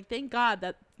 and I was like, thank God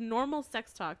that normal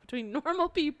sex talk between normal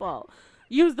people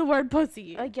use the word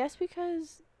pussy. I guess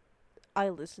because I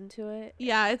listened to it.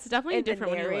 Yeah, it's definitely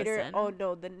different when you listen. Oh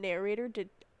no, the narrator did.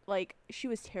 Like, she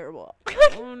was terrible.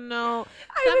 Oh, no.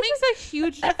 That makes a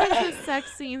huge difference with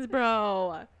sex scenes,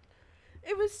 bro.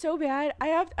 It was so bad.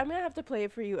 I'm going to have to play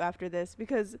it for you after this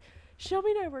because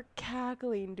Shelby and I were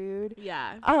cackling, dude.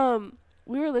 Yeah.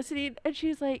 We were listening, and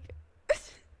she's like,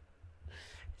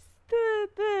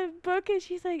 the book, and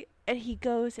she's like, and he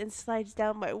goes and slides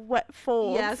down my wet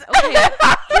folds. Yes. Okay.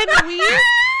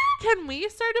 Can we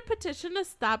start a petition to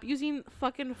stop using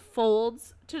fucking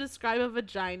folds to describe a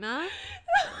vagina?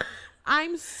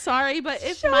 I'm sorry, but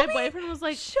if my boyfriend was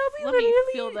like, let me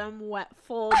feel them wet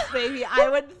folds, baby, I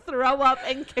would throw up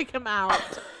and kick him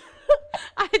out.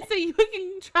 I'd say, you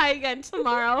can try again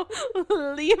tomorrow.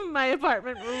 Leave my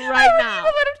apartment right now. I wouldn't even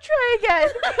let him try again.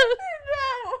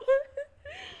 No.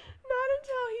 Not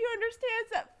until he understands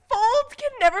that folds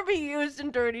can never be used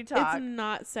in dirty talk. It's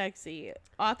not sexy.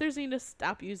 Authors need to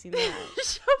stop using that.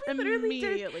 Shelby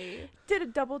immediately did a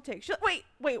double take.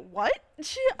 Wait, what?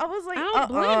 I was like, I don't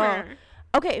blame her.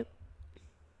 Okay.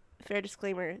 Fair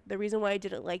disclaimer. The reason why I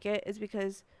didn't like it is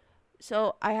because,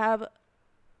 so I have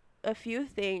a few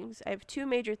things. I have two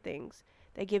major things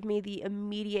that give me the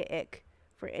immediate ick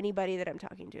for anybody that I'm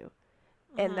talking to.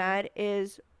 And that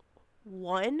is,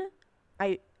 one,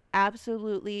 I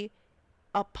absolutely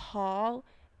appall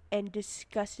and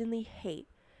disgustingly hate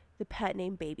the pet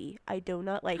name Baby. I do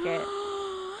not like it.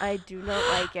 I do not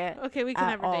like it. Okay, we can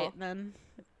never date then.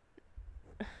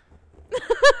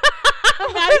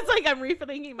 Maddie's like, I'm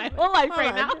rethinking my whole life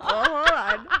right now. Hold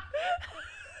on.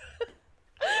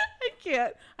 I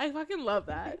can't. I fucking love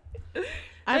that.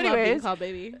 I love being called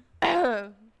Baby.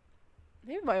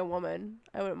 Maybe by a woman,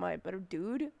 I wouldn't mind, but a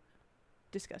dude,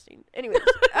 disgusting. Anyways,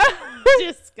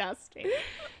 disgusting.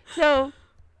 So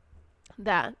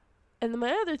that, and then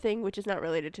my other thing, which is not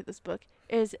related to this book,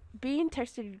 is being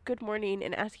texted good morning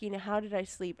and asking how did I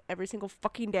sleep every single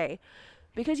fucking day,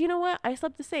 because you know what, I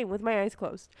slept the same with my eyes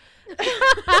closed.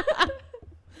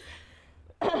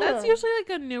 That's usually like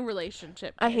a new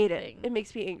relationship. I hate it. It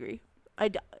makes me angry.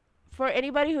 For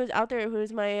anybody who's out there who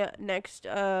is my next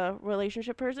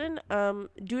relationship person,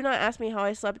 do not ask me how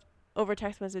I slept over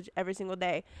text message every single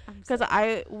day, because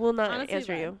I will not honestly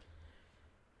answer you.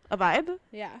 A vibe?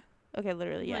 Yeah. Okay,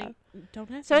 literally, yeah. Like, don't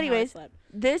ask so me anyways, how I slept.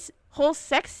 this whole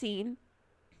sex scene,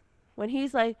 when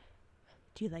he's like,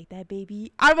 do you like that,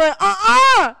 baby? I'm like, no,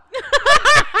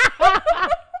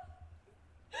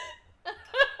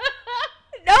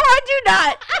 I do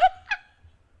not.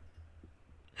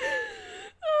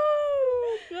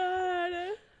 Oh, God.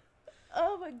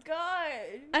 Oh, my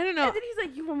God. I don't know. And then he's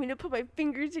like, you want me to put my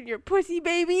fingers in your pussy,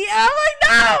 baby? I'm like,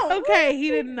 no. Okay,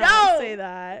 he did not say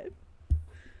that.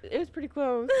 It was pretty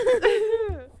close.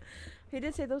 He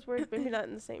did say those words, but he's not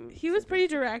in the same. He was pretty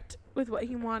direct with what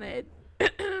he wanted.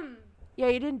 Yeah,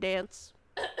 he didn't dance.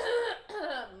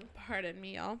 Pardon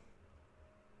me, y'all.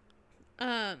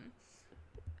 I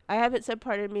haven't said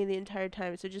pardon me the entire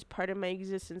time, so just pardon my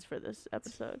existence for this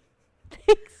episode.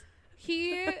 Thanks.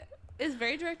 He is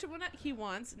very direct with what he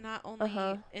wants, not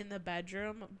only in the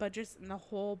bedroom, but just in the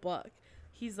whole book.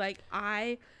 He's like,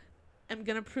 I am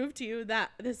going to prove to you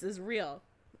that this is real.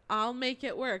 I'll make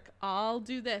it work. I'll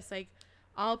do this. Like,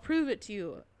 I'll prove it to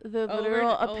you. The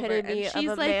literal epitome of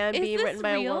a man being written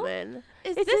by a woman.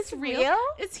 Is this real?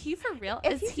 Is he for real?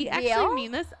 Is he actually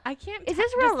mean this? I can't. Is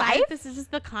this real life? This is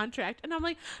just the contract. And I'm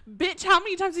like, bitch, how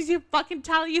many times does he fucking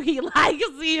tell you he likes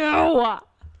you?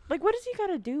 Like, what does he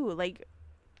gotta do? Like,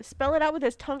 spell it out with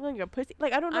his tongue like a pussy?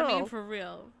 Like, I don't know. I mean, for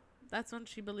real. That's when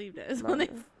she believed it. Is when they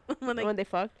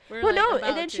fucked. Well, like, no,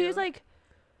 and then she was like,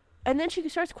 and then she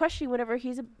starts questioning whenever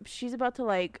she's about to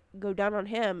like go down on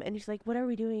him, and he's like, "What are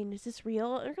we doing? Is this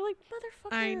real?" And you're like,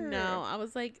 "Motherfucker!" I know. I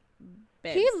was like,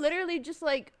 bitch. He literally just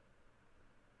like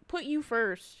put you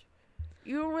first.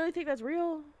 You don't really think that's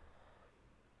real?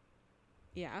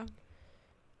 Yeah.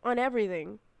 On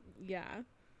everything. Yeah.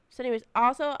 So, anyways,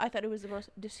 also I thought it was the most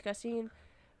disgusting.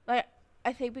 Like,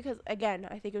 I think because again,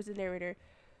 I think it was the narrator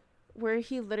where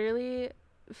he literally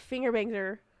finger bangs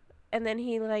her, and then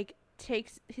he like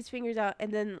takes his fingers out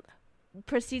and then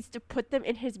proceeds to put them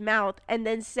in his mouth and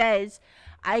then says,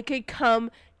 "I could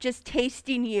come just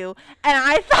tasting you." And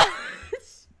I thought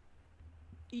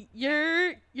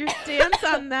your stance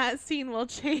on that scene will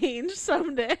change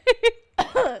someday.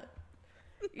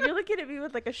 You're looking at me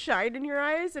with like a shine in your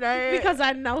eyes, and because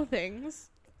I know things,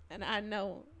 and I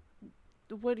know.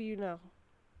 What do you know?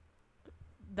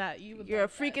 That you would. You're like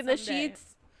a freak in someday. the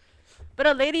sheets, but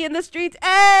a lady in the streets. Hey!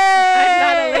 I'm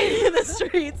not a lady in the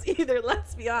streets either.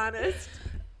 Let's be honest.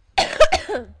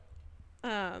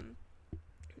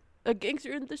 A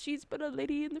gangster in the sheets, but a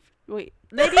lady in the lady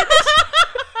in the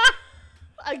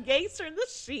a gangster in the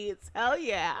sheets. Hell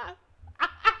yeah.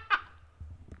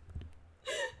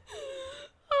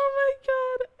 Oh my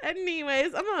god.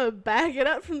 Anyways, I'm gonna back it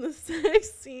up from the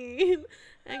sex scene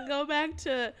and go back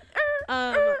to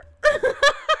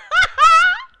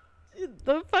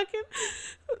the fucking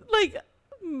like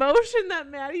motion that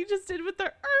Maddie just did with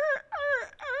her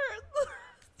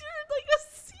dude, like a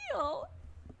seal.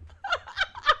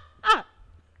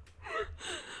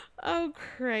 Oh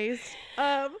Christ.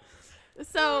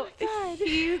 So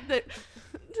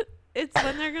it's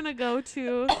when they're gonna go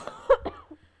to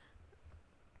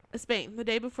Spain. The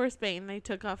day before Spain, they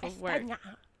took off of work.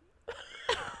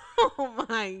 Oh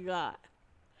my god.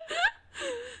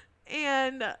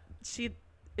 And she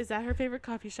is at her favorite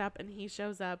coffee shop, and he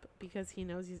shows up because he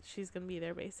knows she's gonna be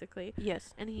there, basically.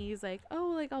 Yes. And he's like,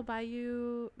 "Oh, like I'll buy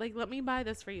you, like let me buy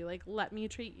this for you, like let me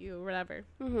treat you, or whatever."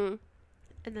 Mhm.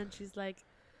 And then she's like,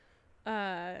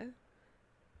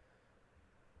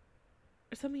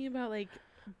 something about like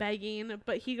begging,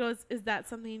 but he goes, "Is that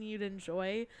something you'd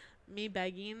enjoy? Me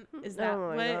begging? Is that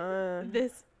what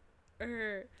this,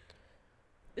 or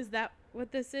is that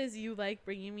what this is? You like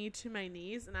bringing me to my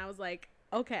knees?" And I was like,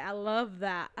 okay, I love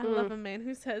that. I love a man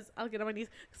who says, "I'll get on my knees,"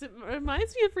 because it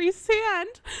reminds me of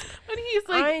Resand when he's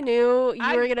like, I knew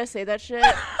you were gonna say that shit.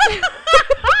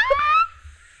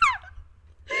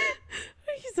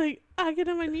 He's like, "I'll get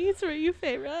on my knees for you,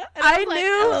 Feyre." And I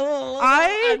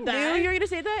knew you were gonna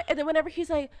say that. And then whenever he's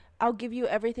like, "I'll give you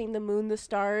everything, the moon, the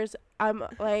stars," I'm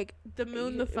like, the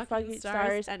moon, the fucking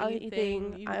stars,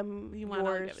 anything you want,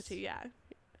 I'll give it to you. Yeah.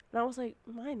 And I was like,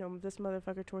 I know this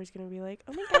motherfucker Tori's gonna be like,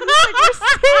 "Oh my god, he's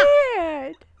like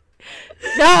Resand."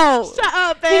 No, shut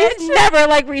up, bitch. He's never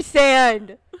like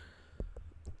Resand.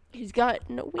 He's got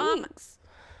no wings.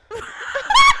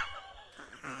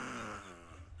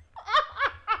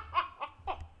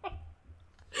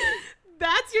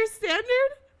 That's your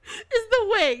standard? Is the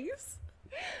wings?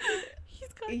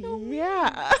 He's got no wings.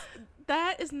 Yeah.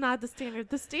 That is not the standard.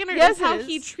 The standard is how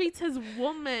he treats his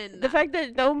woman. The fact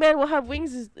that no man will have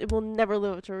wings it will never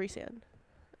live up to Resand.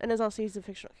 And as also he's a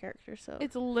fictional character, so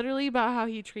it's literally about how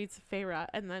he treats Feyre,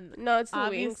 and then no, it's the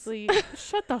obviously wings.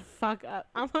 Shut the fuck up.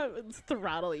 I'm gonna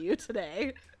throttle you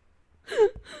today.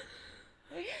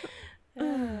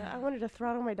 I wanted to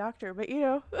throttle my doctor, but you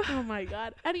know. Oh my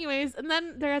god. Anyways, and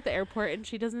then they're at the airport, and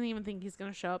she doesn't even think he's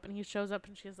gonna show up, and he shows up,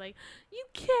 and she's like, "You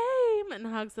came," and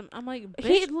hugs him. I'm like, bitch,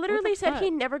 he literally said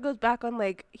he never goes back on,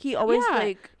 like, he always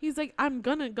like, he's like, "I'm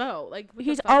gonna go," like,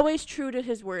 he's always true to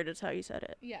his word. Is how he said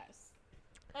it. Yes.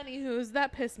 Anywho's,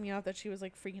 that pissed me off that she was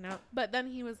like freaking out, but then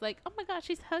he was like, "Oh my gosh,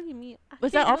 she's hugging me."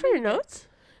 Was that all for your notes?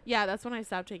 Yeah, that's when I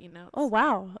stopped taking notes. Oh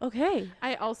wow. Okay.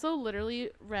 I also literally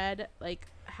read like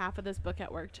half of this book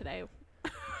at work today.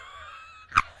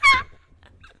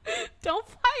 Don't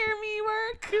fire me,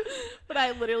 work. But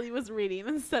I literally was reading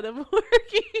instead of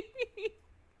working.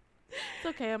 It's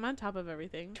okay. I'm on top of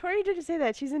everything. Tori didn't say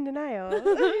that. She's in denial.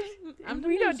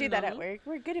 We don't do that at work.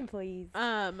 We're good employees.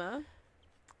 And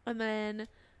then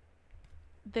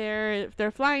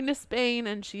they're flying to Spain,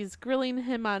 and she's grilling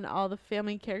him on all the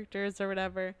family characters or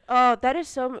whatever. Oh, that is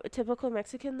so typical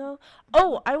Mexican though.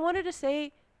 Oh, I wanted to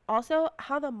say also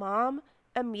how the mom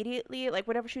immediately, like,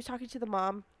 whenever she was talking to the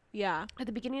mom Yeah. at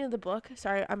the beginning of the book.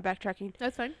 Sorry, I'm backtracking.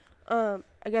 That's fine.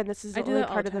 Again, this is I the do only that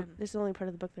all part the of the time. this is the only part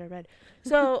of the book that I read.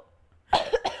 So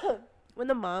when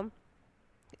the mom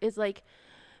is like,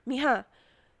 Mija,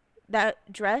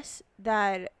 that dress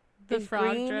that The is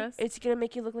frog green, dress. it's gonna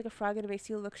make you look like a frog and it makes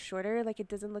you look shorter, like it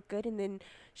doesn't look good. And then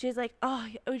she's like,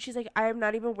 she's like, I am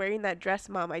not even wearing that dress,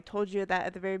 Mom. I told you that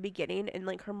at the very beginning. And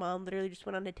like her mom literally just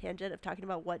went on a tangent of talking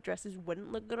about what dresses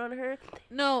wouldn't look good on her.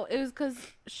 No, it was because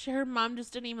her mom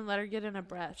just didn't even let her get in a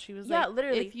breath. She was Yeah, like,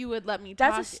 literally. if you would let me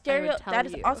That's talk, a stereo. I would tell That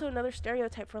is you. also another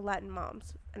stereotype for Latin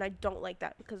moms, and I don't like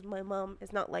that because my mom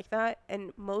is not like that,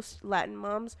 and most Latin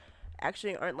moms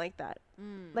actually aren't like that.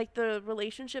 Like the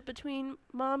relationship between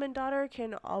mom and daughter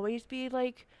can always be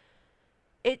like,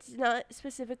 it's not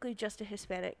specifically just a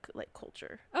Hispanic like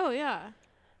culture, Oh, yeah.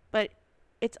 but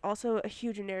it's also a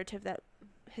huge narrative that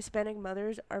Hispanic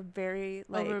mothers are very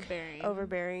like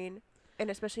overbearing, and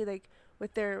especially like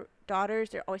with their daughters,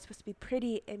 they're always supposed to be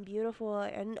pretty and beautiful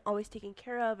and always taken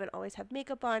care of and always have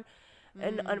makeup on.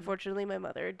 And unfortunately, my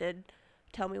mother did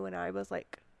tell me when I was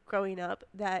like growing up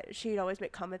that she'd always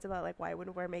make comments about like why I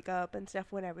wouldn't wear makeup and stuff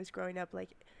when I was growing up,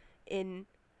 like in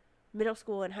middle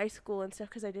school and high school and stuff,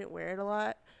 because I didn't wear it a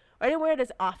lot. Or I didn't wear it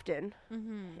as often,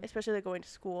 especially like going to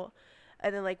school.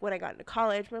 And then like when I got into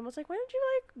college, my mom was like, "Why don't you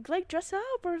like dress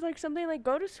up or like something, like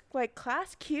go to like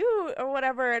class cute or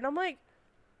whatever?" And I'm like,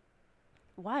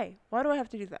 "Why? Why do I have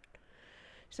to do that?"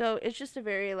 So it's just a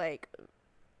very like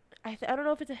I don't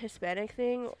know if it's a Hispanic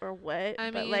thing or what,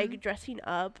 but like dressing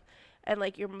up and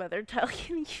like your mother telling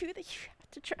you that you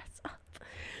have to dress up.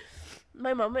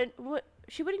 My mom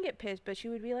she wouldn't get pissed, but she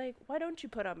would be like, "Why don't you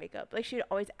put on makeup?" Like she'd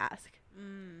always ask,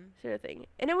 sort of thing.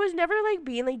 And it was never like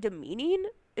being like demeaning.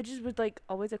 It just was like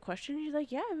always a question. She's like,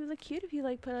 "Yeah, it would look cute if you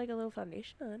like put like a little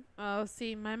foundation on." Oh,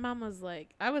 see, my mom was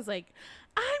like, I was like,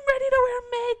 I'm ready to wear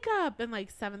makeup. In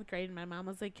like 7th grade, and my mom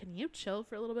was like, "Can you chill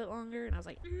for a little bit longer?" And I was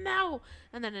like, "No."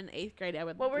 And then in 8th grade, I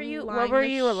would. What were you allowed?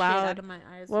 Out of my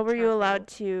eyes what were you allowed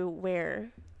to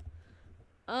wear?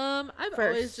 I've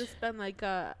always just been like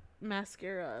a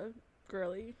mascara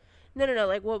girly. No.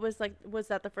 Like, what was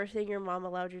that the first thing your mom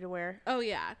allowed you to wear? Oh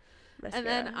yeah, mascara.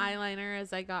 And then eyeliner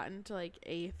as I got into like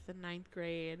 8th and 9th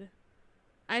grade.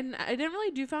 I didn't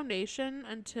really do foundation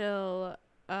until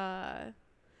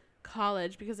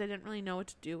college because I didn't really know what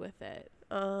to do with it.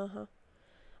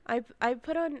 I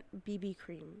put on BB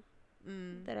cream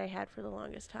that I had for the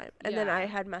longest time, and then I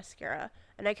had mascara,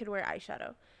 and I could wear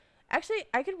eyeshadow. Actually,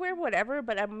 I could wear whatever,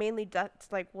 but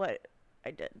that's like what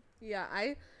I did. Yeah,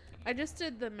 I just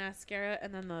did the mascara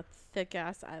and then the thick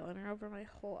ass eyeliner over my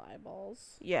whole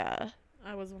eyeballs. Yeah,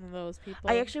 I was one of those people.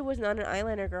 I actually was not an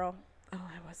eyeliner girl. Oh,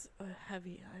 I was a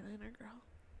heavy eyeliner girl.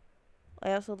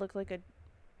 I also looked like a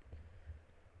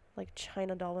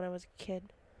China doll when I was a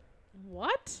kid.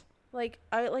 What? Like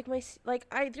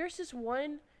there's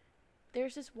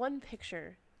this one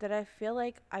picture that I feel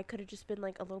like I could have just been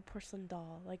like a little porcelain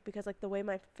doll, like because like the way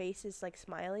my face is like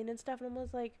smiling and stuff, and I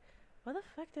was like, why the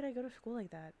fuck did I go to school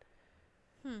like that?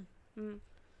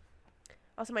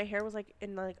 Also, my hair was like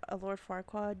in like a Lord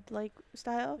Farquaad like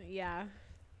style. Yeah.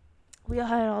 We all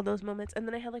had all those moments, and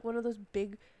then I had like one of those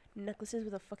big necklaces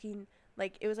with a fucking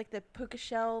like it was like the puka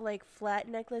shell like flat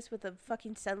necklace with a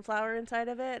fucking sunflower inside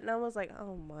of it, and I was like,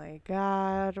 oh my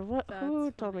god, what? That's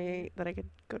who told me that I could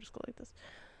go to school like this?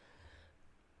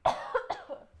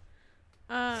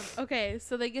 Okay,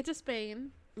 so they get to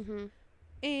Spain,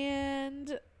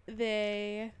 and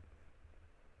they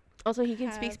also he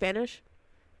can speak Spanish.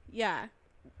 Yeah,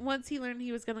 once he learned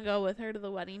he was gonna go with her to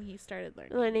the wedding, he started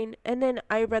learning. And then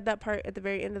I read that part at the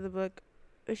very end of the book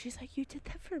where she's like, "You did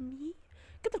that for me?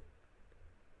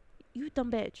 You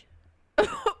dumb bitch."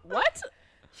 What?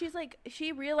 She's like,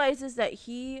 she realizes that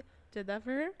he did that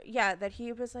for her. Yeah, that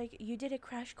he was like, "You did a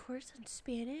crash course on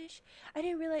Spanish? I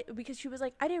didn't realize," because she was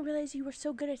like, "I didn't realize you were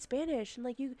so good at Spanish, and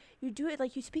like you do it,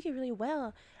 like you speak it really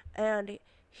well." And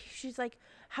she's like,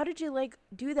 "How did you like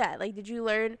do that? Like, did you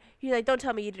learn?" He's like, "Don't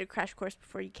tell me you did a crash course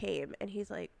before you came." And he's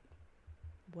like,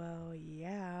 "Well,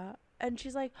 yeah." And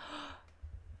she's like, oh,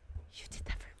 "You did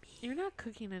that for me." You're not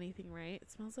cooking anything right.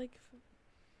 It smells like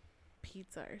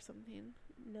pizza or something.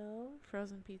 No,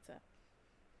 frozen pizza.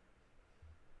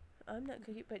 I'm not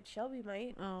cooking, but Shelby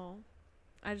might. Oh,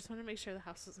 I just want to make sure the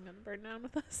house isn't gonna burn down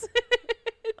with us.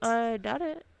 I doubt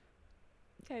it.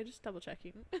 Okay, just double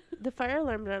checking. The fire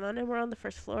alarm went on, and we're on the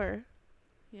first floor.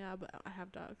 Yeah, but I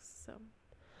have dogs, so.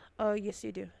 Oh, yes,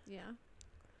 you do. Yeah.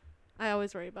 I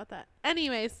always worry about that.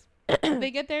 Anyways,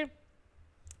 they get there.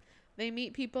 They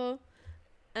meet people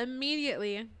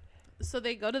immediately. So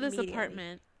they go to this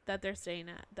apartment that they're staying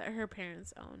at that her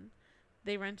parents own.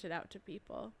 They rent it out to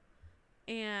people.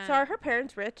 And So are her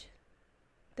parents rich?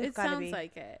 It sounds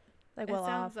like it. Like, it well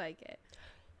sounds off. like it.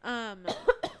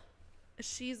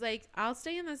 She's like, I'll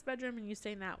stay in this bedroom and you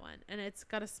stay in that one. And it's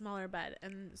got a smaller bed.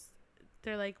 And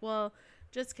they're like, well,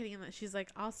 just kidding. And she's like,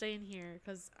 I'll stay in here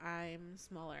because I'm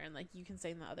smaller. And, like, you can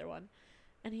stay in the other one.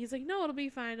 And he's like, no, it'll be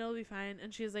fine. It'll be fine.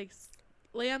 And she's like,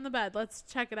 lay on the bed. Let's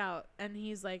check it out. And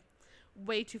he's like,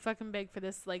 way too fucking big for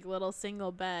this, like, little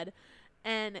single bed.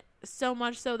 And so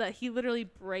much so that he literally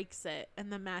breaks it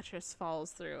and the mattress falls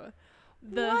through.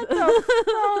 What the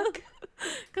fuck?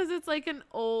 Because it's like an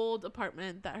old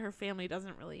apartment that her family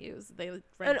doesn't really use. They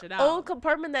rent it out. An old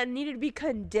compartment that needed to be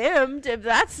condemned, if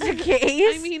that's the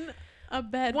case. I mean, a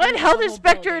bed. One health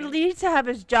inspector needs to have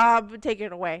his job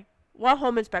taken away. One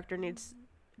home inspector needs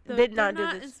did not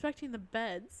do this. Inspecting the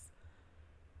beds.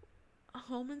 A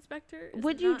home inspector?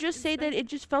 Would you just say that it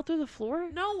just fell through the floor?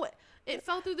 No, it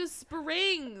fell through the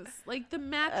springs. Like, the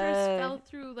mattress fell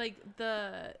through, like,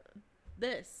 the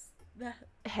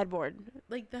headboard.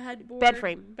 Like, the headboard. Bed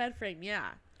frame. Bed frame, yeah.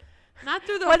 Not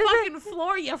through the fucking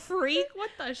floor, you freak.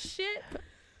 What the shit?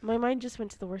 My mind just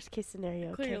went to the worst case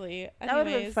scenario. Clearly. Okay. That would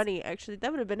have been funny, actually.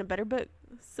 That would have been a better book.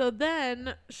 So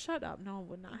then, shut up. No, it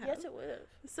would not have. Yes, it would have.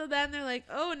 So then they're like,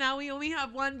 oh, now we only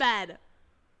have one bed.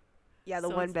 Yeah, the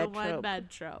one bed trope. One bed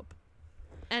trope.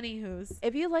 Anywho's.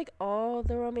 If you like all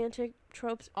the romantic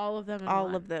tropes, all of them.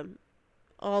 All of them.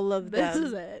 This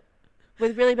is it.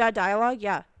 With really bad dialogue,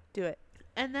 yeah, do it.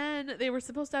 And then they were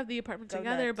supposed to have the apartment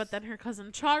together, nuts. but then her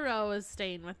cousin Charo was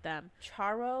staying with them.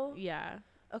 Charo? Yeah.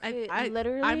 Okay,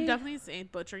 I'm definitely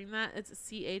butchering that. It's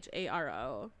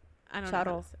Charo. I don't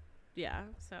know. Yeah,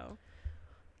 so.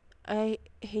 I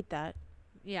hate that.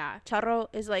 Yeah. Charo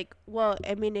is like, well,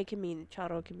 I mean,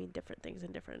 charo can mean different things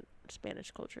in different Spanish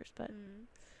cultures, but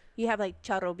you have like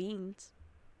charo beans.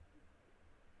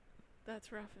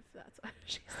 That's rough if that's what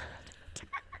she said.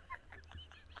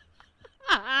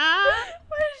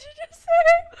 What did you just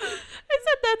say? I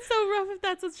said that's so rough if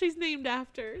that's what she's named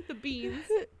after. The beans.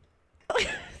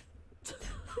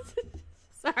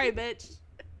 Sorry, bitch.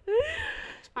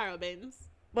 Charo beans.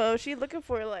 Well, she's looking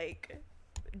for like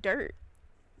dirt.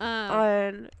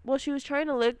 Well, she was trying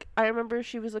to look. I remember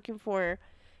she was looking for.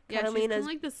 Yeah, she's kind of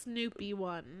like the Snoopy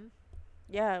one.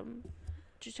 Yeah,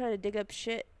 just trying to dig up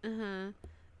shit.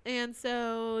 And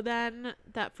so then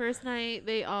that first night,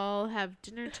 they all have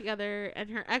dinner together,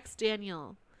 and her ex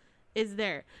Daniel is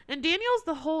there. And Daniel's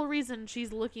the whole reason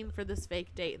she's looking for this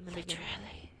fake date in the beginning.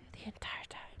 Literally, the entire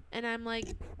time. And I'm like,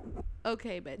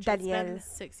 okay, bitch. Danielle. It's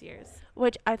been 6 years.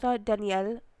 Which I thought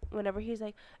Danielle, whenever he's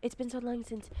like, it's been so long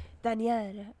since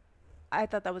Danielle, I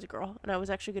thought that was a girl, and I was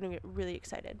actually going to get really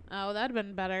excited. Oh, that'd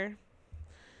been better.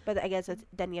 But I guess it's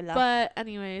Daniela. But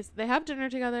anyways, they have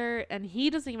dinner together, and he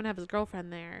doesn't even have his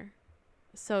girlfriend there.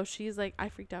 So she's like, I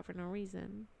freaked out for no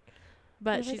reason.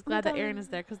 But she's glad that Aaron is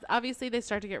there, because obviously they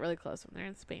start to get really close when they're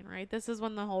in Spain, right? This is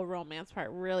when the whole romance part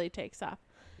really takes off.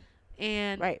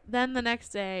 And then the next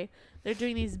day, they're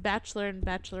doing these bachelor and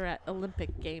bachelorette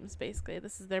Olympic games, basically.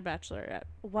 This is their bachelorette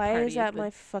Why party is that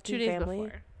my fucking 2 days family?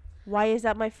 Before. Why is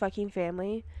that my fucking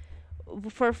family?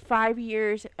 For 5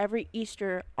 years, every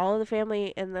Easter, all of the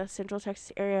family in the Central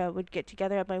Texas area would get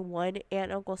together at my one aunt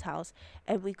and uncle's house,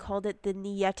 and we called it the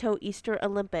Nieto Easter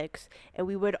Olympics, and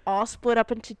we would all split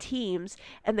up into teams,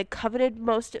 and the coveted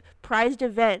most prized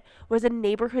event was a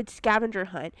neighborhood scavenger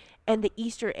hunt and the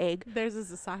Easter egg. Theirs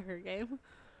is a soccer game.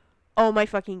 Oh my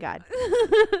fucking god.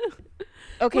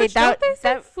 Okay, Which, don't they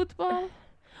say football?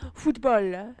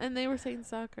 Football. And they were saying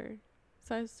soccer,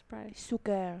 so I was surprised.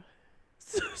 Sucker.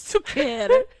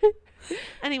 Sucker.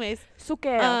 Anyways,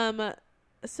 Sucker.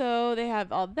 So they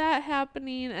have all that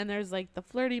happening, and there's like the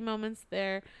flirty moments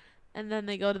there, and then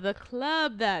they go to the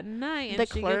club that night, and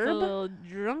she gets a little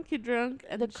drunk,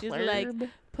 and she's like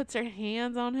puts her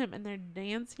hands on him, and they're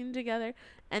dancing together,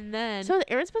 and then so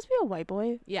Aaron's supposed to be a white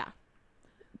boy. Yeah.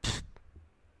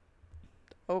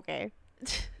 Okay.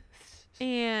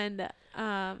 And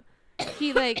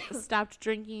he like stopped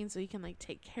drinking so he can like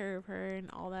take care of her and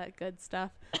all that good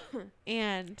stuff.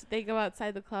 And they go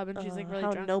outside the club, and she's like really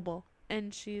drunk. How noble.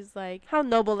 And she's like, how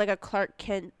noble, like a Clark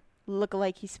Kent look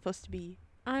like he's supposed to be.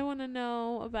 I want to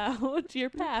know about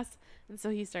your past. And so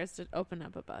he starts to open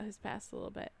up about his past a little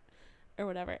bit or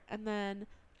whatever. And then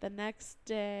the next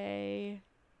day,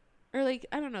 or like,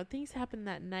 I don't know, things happen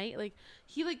that night. Like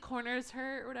he like corners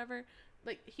her or whatever.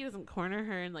 Like, he doesn't corner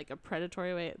her in, like, a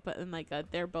predatory way, but in, like,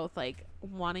 they're both, like,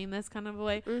 wanting this kind of a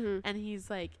way. Mm-hmm. And he's,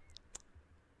 like,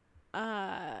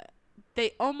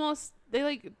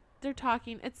 they're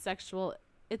talking. It's sexual.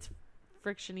 It's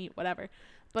friction-y, whatever.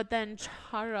 But then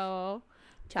Charo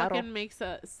fucking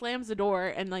slams the door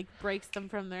and like breaks them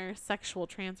from their sexual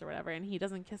trance or whatever, and he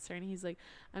doesn't kiss her, and he's like,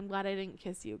 I'm glad I didn't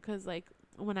kiss you, because like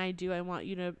when I do, I want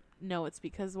you to know it's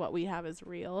because what we have is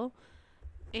real.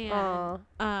 And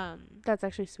that's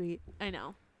actually sweet. I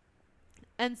know.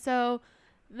 And so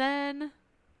then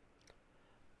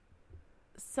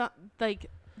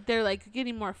like they're like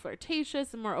getting more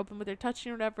flirtatious and more open with their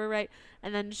touching or whatever, right?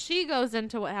 And then she goes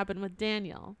into what happened with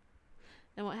Daniel.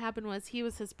 And what happened was he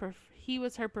was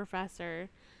her professor.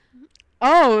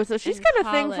 Oh, so she's got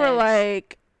a thing for college.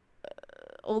 like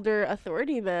older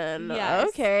authority men. Yes.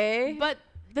 Okay. But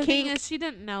the Kink. thing is, she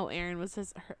didn't know Aaron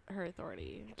was her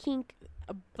authority. Kink.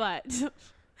 But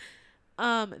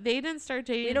they didn't start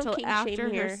dating until after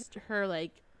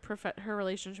her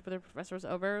relationship with her professor was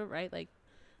over, right? Like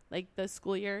the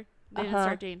school year. They didn't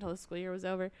start dating until the school year was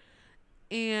over.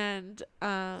 And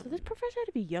so this professor had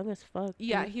to be young as fuck.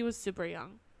 Yeah, he was super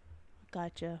young.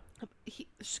 Gotcha.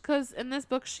 Because in this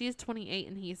book she's 28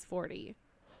 and he's 40.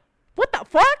 What the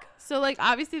fuck? So like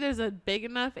obviously there's a big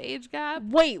enough age gap.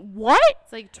 Wait, what?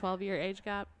 It's like 12-year age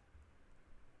gap.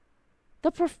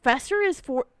 The professor is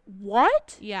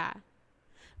what? Yeah.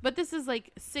 But this is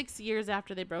like 6 years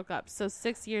after they broke up. So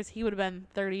 6 years, he would have been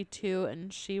 32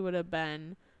 and she would have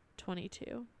been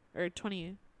 22 or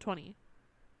 20.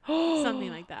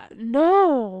 Something like that.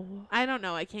 No. I don't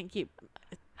know. I can't keep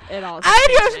it all. Ay,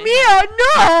 Dios mío,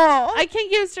 no. I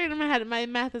can't keep it straight in my head. My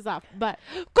math is off. But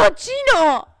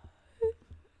cochino.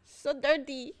 So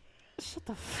dirty. Shut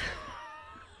the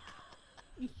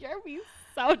You're being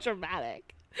so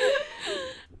dramatic.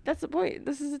 That's the point.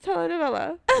 This is a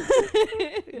telenovela.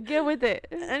 Get with it.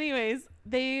 Anyways,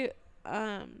 they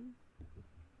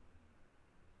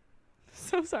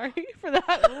so sorry for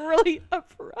that really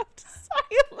abrupt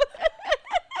silence.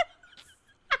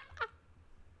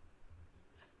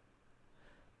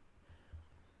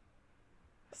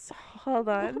 So, hold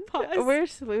on. Pause. We're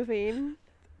sleuthing.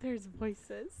 There's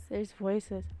voices. There's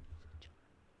voices.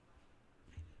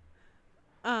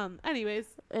 Anyways,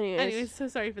 Anyways, so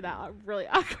sorry for that really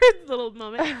awkward little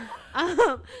moment.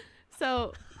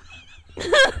 So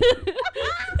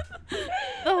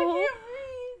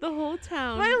the whole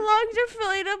town. my lungs are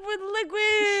filling up with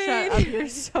liquid. Shut up! You're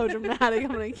so dramatic.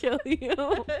 I'm gonna kill you.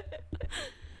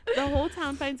 The whole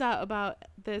town finds out about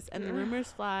this, and the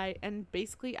rumors fly. And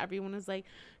basically, everyone is like,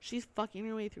 "She's fucking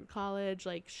her way through college.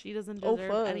 Like, she doesn't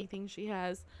deserve anything she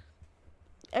has."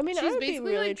 I mean, she's I would basically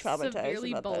be really like traumatized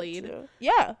severely about bullied. that too.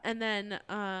 Yeah. And then,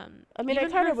 I mean, I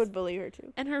kind of would bully her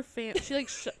too. And her she like.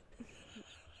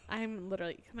 I'm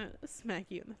literally gonna smack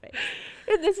you in the face.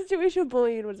 In this situation,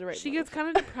 bullying was the right. She move. gets kind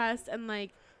of depressed and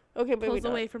like pulls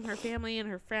away from her family and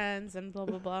her friends and blah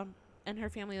blah blah. And her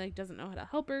family like doesn't know how to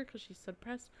help her because she's so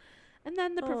depressed. And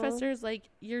then the professor's like,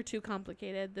 "You're too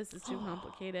complicated. This is too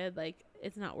complicated. Like,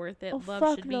 it's not worth it.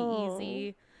 Love should be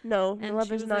easy." No, and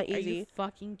love is not like, easy. Are you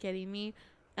fucking kidding me?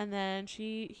 And then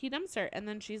he dumps her. And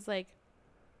then she's like,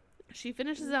 she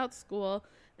finishes out school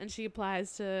and she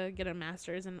applies to get a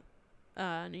master's in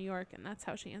New York, and that's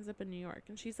how she ends up in New York.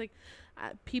 And she's like,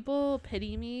 people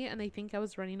pity me and they think I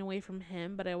was running away from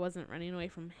him, but I wasn't running away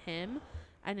from him.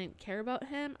 I didn't care about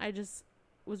him. I just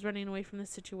was running away from the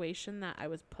situation that I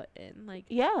was put in, like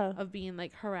of being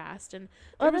like harassed. And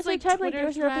there was like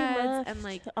Twitter threads and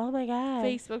like oh my god,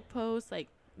 Facebook posts. Like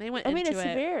they went I mean, into it's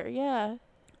severe. Yeah.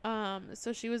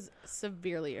 So she was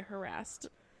severely harassed.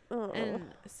 Oh.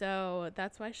 And so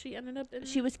that's why she ended up in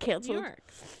she was canceled. New York.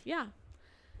 Yeah.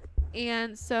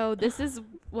 And so this is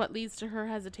what leads to her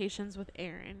hesitations with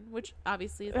Aaron, which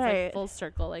obviously it's like full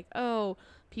circle. Like, oh,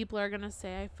 people are going to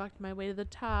say I fucked my way to the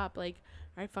top. Like,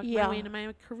 I fucked my way into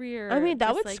my career. I mean, that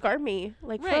just, would like, scar me,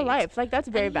 like, for life. Like, that's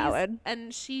very valid.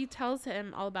 And she tells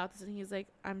him all about this, and he's like,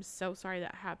 I'm so sorry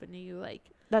that happened to you. Like,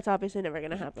 that's obviously never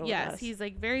going to happen with us. He's,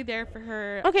 like, very there for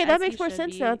her. Okay, that makes more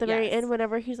sense now at the very end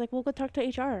whenever he's like, we'll go talk to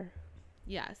HR.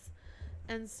 Yes.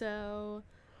 And so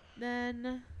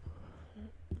then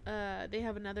they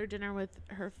have another dinner with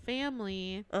her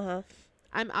family. Uh-huh.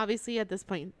 I'm obviously at this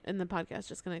point in the podcast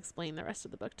just going to explain the rest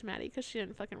of the book to Maddie because she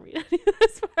didn't fucking read any of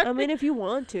this part. I mean, if you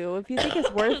want to. If you think it's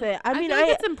worth it. I mean, feel like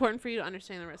it's important for you to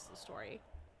understand the rest of the story.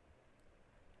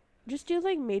 Just do,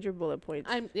 like, major bullet points.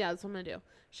 Yeah, that's what I'm going to do.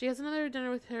 She has another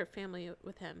dinner with her family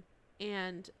with him.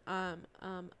 And,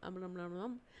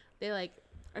 they, like,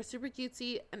 are super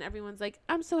cutesy. And everyone's like,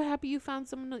 I'm so happy you found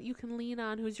someone that you can lean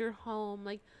on who's your home.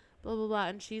 Like, blah, blah, blah.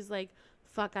 And she's like,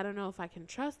 fuck, I don't know if I can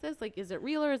trust this. Like, is it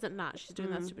real or is it not? She's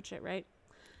doing that stupid shit, right?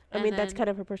 I mean, that's kind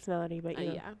of her personality, but, you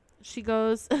know. Yeah. She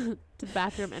goes to the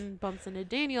bathroom and bumps into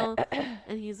Daniel.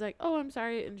 And he's like, oh, I'm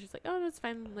sorry. And she's like, oh, no, it's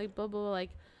fine. Like, blah, blah, blah.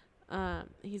 Like,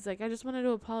 he's like, I just wanted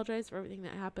to apologize for everything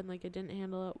that happened. Like, I didn't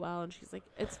handle it well. And she's like,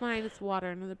 it's fine. It's water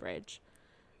under the bridge.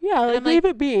 Yeah, like, leave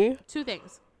it be. Two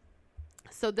things.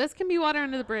 So this can be water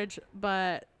under the bridge,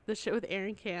 but the shit with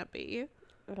Aaron can't be.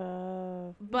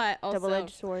 But also,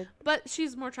 double-edged sword. But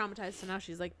she's more traumatized, so now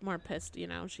she's like more pissed. You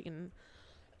know, she can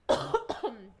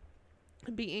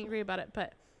be angry about it.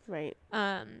 But right.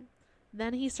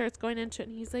 Then he starts going into it,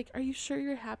 and he's like, "Are you sure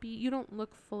you're happy? You don't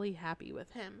look fully happy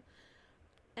with him."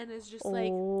 And it's just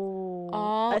like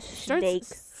all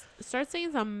starts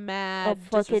saying some mad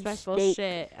disrespectful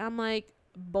shit. I'm like,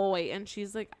 boy, and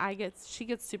she's like, she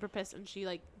gets super pissed, and she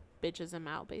like bitches him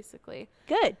out basically.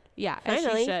 Good. Yeah, finally.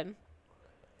 As she should.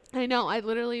 I know. I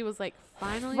literally was like,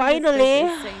 finally. Finally. This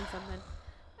bitch is saying something.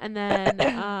 And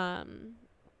then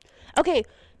okay,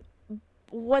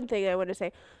 one thing I want to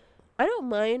say, I don't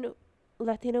mind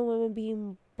Latina women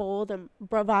being bold and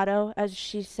bravado, as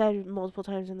she said multiple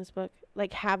times in this book.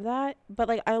 Like, have that, but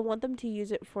like I want them to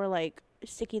use it for like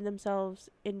sticking themselves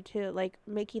into like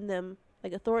making them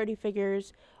like authority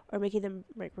figures, or making them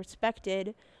like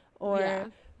respected,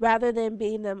 or rather than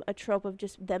being them a trope of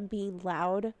just them being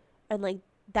loud and like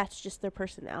that's just their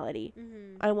personality.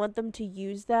 I want them to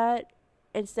use that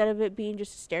instead of it being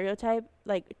just a stereotype,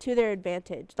 like to their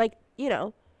advantage, like, you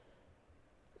know,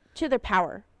 to their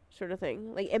power sort of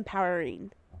thing, like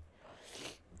empowering.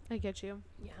 I get you.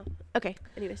 Yeah. Okay.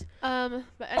 Anyways. But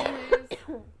anyways.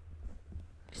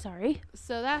 Sorry.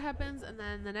 So that happens, and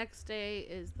then the next day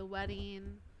is the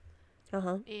wedding.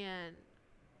 And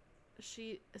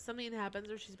something happens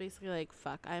where she's basically like,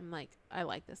 fuck, I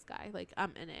like this guy. Like,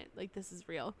 I'm in it. Like, this is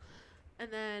real.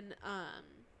 And then,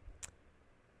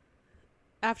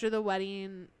 after the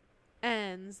wedding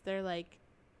ends, they're like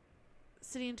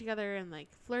sitting together and like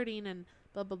flirting and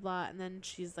blah, blah, blah. And then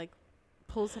she's like,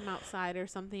 pulls him outside or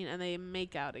something, and they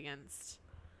make out against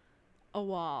a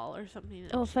wall or something.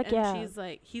 Oh, fuck yeah. And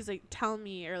he's like, tell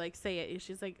me, or like, say it.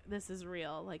 She's like, this is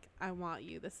real. Like, I want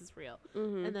you. This is real.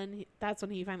 And then that's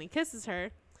when he finally kisses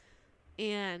her,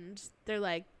 and they're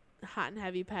like hot and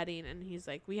heavy petting, and he's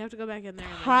like, we have to go back in there.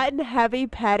 Hot and heavy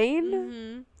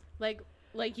petting? Like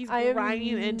he's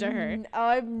grinding into her.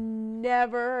 I've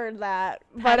never heard that.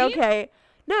 Petting? But okay.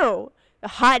 No.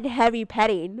 Hot and heavy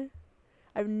petting.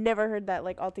 I've never heard that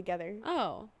like altogether.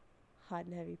 Oh. Hot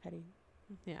and heavy petting.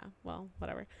 Yeah, well,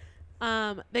 whatever.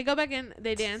 They go back in,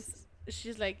 they dance.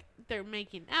 She's like, they're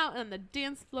making out on the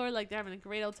dance floor, like they're having a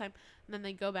great old time. And then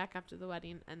they go back after the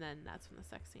wedding, and then that's when the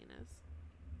sex scene is.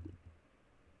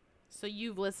 So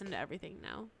you've listened to everything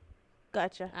now.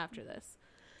 Gotcha. After this.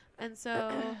 And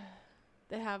so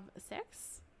they have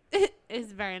sex.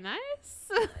 It's very nice.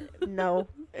 No,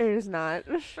 it is not.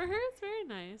 For her, it's very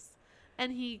nice.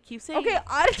 And he keeps saying... Okay,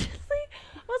 honestly,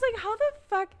 I was like, how the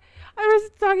fuck... I was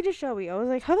talking to Shelby. I was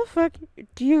like, how the fuck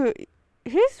do you...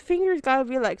 His fingers gotta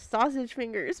be like sausage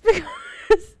fingers.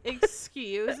 Because...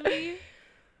 Excuse me?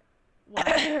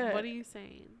 Why? What are you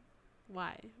saying?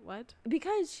 Why? What?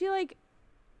 Because she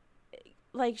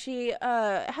she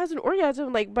has an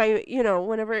orgasm like by, you know,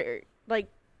 whenever like...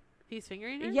 He's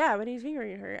fingering her? Yeah, when he's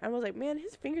fingering her. I was like, man,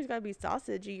 his fingers gotta be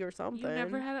sausagey or something. You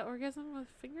never had an orgasm with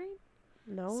fingering?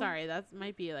 No. Sorry, that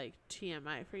might be like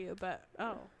TMI for you, but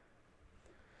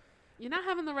you're not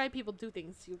having the right people do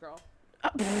things to you, girl.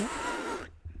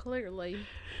 Clearly.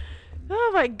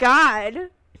 Oh my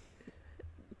god.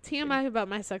 TMI about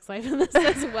my sex life in this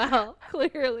as well.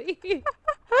 Clearly.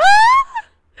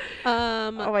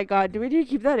 Oh my god, do we need to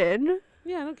keep that in?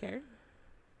 Yeah, I don't care.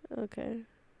 Okay.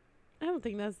 I don't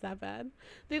think that's that bad.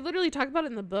 They literally talk about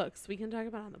it in the books. We can talk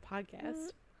about it on the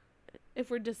podcast. If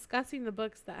we're discussing the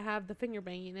books that have the finger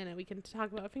banging in it, we can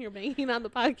talk about finger banging on the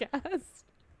podcast.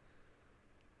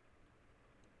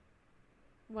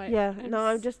 What? Yeah,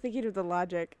 I'm just thinking of the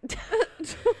logic.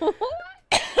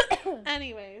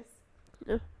 Anyways.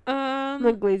 I'm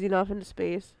like glazing off into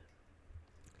space.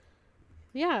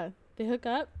 Yeah, they hook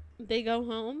up. They go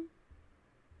home.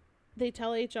 They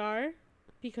tell HR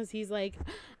because he's like,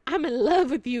 I'm in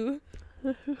love with you.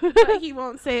 But he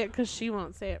won't say it because she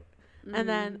won't say it. And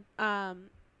then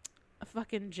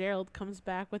fucking Gerald comes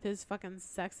back with his fucking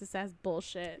sexist ass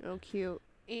bullshit. Oh, cute.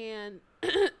 And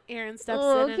Aaron steps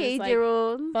in and is like,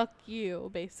 Gerald. fuck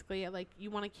you, basically. Like, you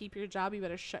want to keep your job, you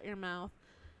better shut your mouth.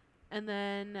 And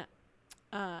then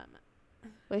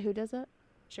wait, who does that?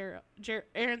 Gerald.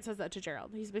 Aaron says that to Gerald.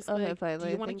 He's basically like, finally,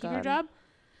 do you want to keep your job?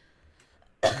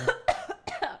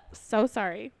 So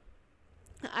sorry.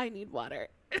 I need water.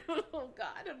 Oh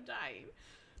God, I'm dying.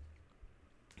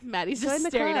 Maddie's just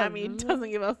staring at me. Doesn't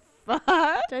give a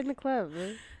fuck. Join the club.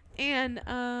 And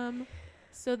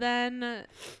so then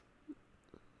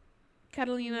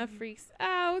Catalina freaks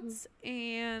out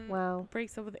and Wow.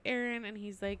 breaks up with Aaron, and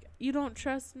he's like, you don't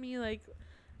trust me, like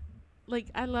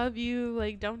I love you,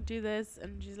 like don't do this.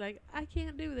 And she's like, I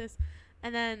can't do this.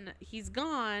 And then he's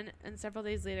gone, and several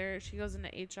days later she goes into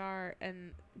HR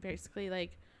and basically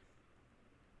like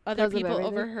other people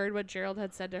overheard what Gerald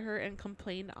had said to her and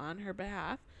complained on her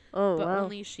behalf. Oh, but wow.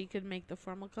 only she could make the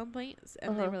formal complaints.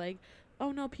 And they were like,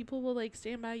 oh no, people will like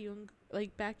stand by you and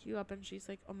like back you up. And she's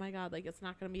like, oh my God, like it's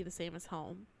not gonna be the same as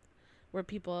home, where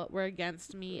people were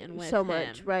against me and with so him.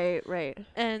 much. Right.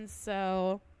 And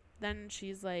so then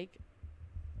she's like,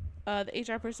 the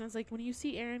HR person is like, when you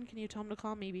see Aaron, can you tell him to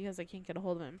call me because I can't get a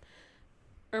hold of him,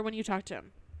 or when you talk to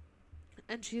him.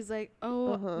 And she's like,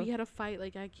 oh, we had a fight,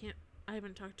 like I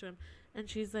haven't talked to him. And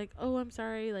she's like, oh, I'm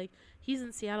sorry, like he's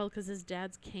in Seattle because his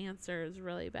dad's cancer is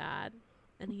really bad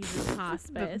and he's in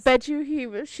hospice. Bet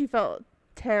you she felt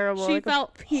terrible. She like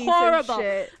felt piece horrible. of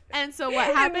shit. And so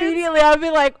what happens? Immediately I'd be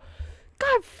like,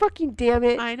 God fucking damn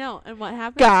it. I know. And what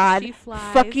happens? God she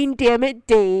flies. Fucking damn it,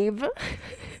 Dave.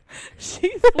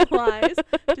 She flies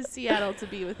to Seattle to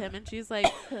be with him, and she's like,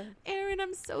 Aaron,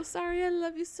 I'm so sorry. I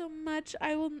love you so much.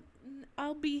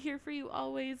 I'll be here for you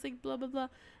always. Like blah blah blah.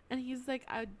 And he's like,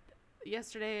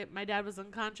 yesterday my dad was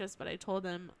unconscious, but I told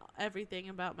him everything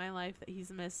about my life that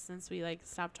he's missed since we like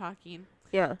stopped talking.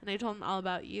 Yeah. And I told him all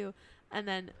about you. And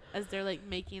then as they're like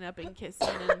making up and kissing,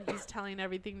 and he's telling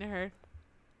everything to her,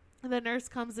 the nurse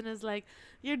comes and is like,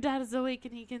 your dad is awake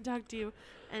and he can talk to you.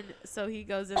 And so he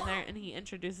goes in there and he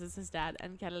introduces his dad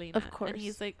and Catalina. Of course. And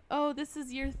he's like, oh, this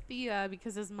is your Thea,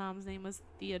 because his mom's name was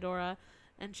Theodora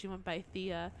and she went by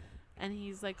Thea. And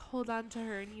he's like, hold on to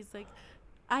her. And he's like,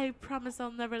 I promise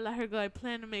I'll never let her go. I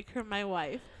plan to make her my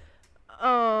wife.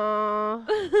 Oh.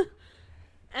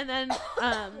 And then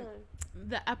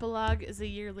the epilogue is a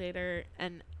year later,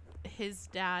 and his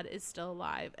dad is still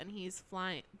alive, and he's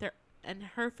flying there, and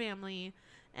her family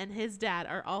and his dad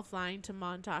are all flying to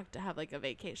Montauk to have like a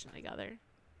vacation together.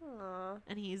 Aww.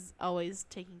 And he's always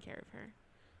taking care of her.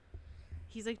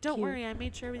 He's like, don't Cute. worry, I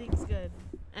made sure everything's good.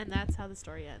 And that's how the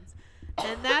story ends.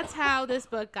 And that's how this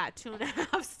book got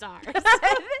 2.5 stars. And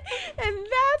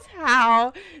that's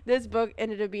how this book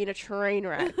ended up being a train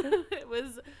wreck. It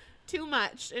was too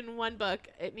much in one book.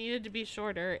 It needed to be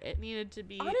shorter. It needed to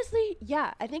be... Honestly,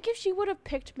 yeah. I think if she would have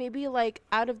picked maybe like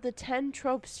out of the 10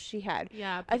 tropes she had,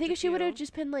 Yeah, I think if she would have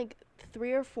just been like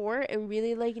 3 or 4 and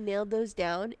really like nailed those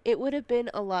down, it would have been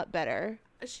a lot better.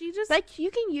 She just Like you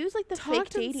can use like the fake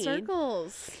talked in dating.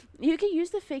 circles. You can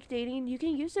use the fake dating. You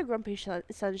can use the grumpy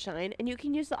sunshine, and you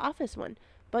can use the office one.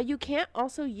 But you can't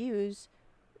also use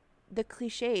the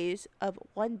cliches of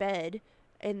one bed,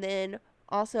 and then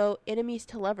also enemies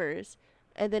to lovers,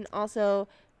 and then also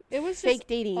It was fake just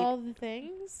dating. all the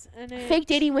things, and it Fake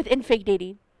dating within fake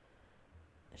dating.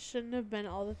 shouldn't have been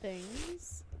all the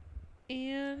things.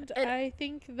 And I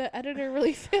think the editor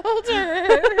really failed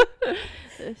her.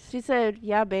 She said,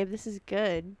 yeah, babe, this is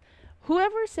good.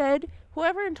 Whoever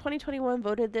in 2021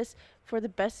 voted this for the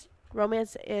best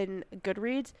romance in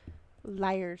Goodreads,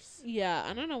 liars. Yeah,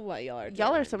 I don't know what y'all are doing.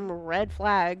 Y'all are some red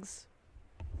flags.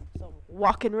 Some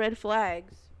walking red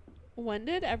flags. When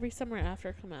did Every Summer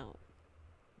After come out?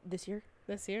 This year?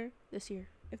 This year? This year.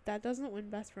 If that doesn't win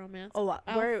best romance, Oh,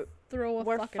 I'll throw a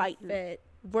we're fucking fighting. fit.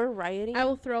 We're rioting. I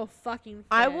will throw a fucking fit.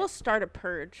 I will start a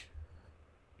purge.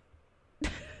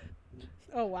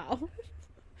 Oh, wow.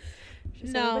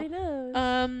 Just so everybody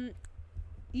knows.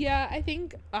 Yeah, I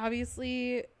think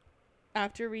obviously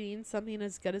after reading something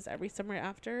as good as Every Summer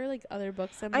After, like other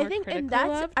books I'm more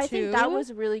critical of I too. think that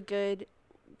was really good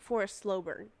for a slow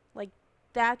burn. Like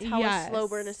that's how a slow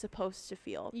burn is supposed to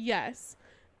feel. Yes.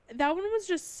 That one was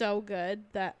just so good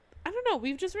that I don't know,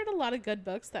 we've just read a lot of good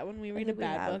books that when we read a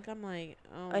bad book, I'm like,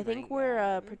 oh I think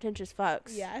we're pretentious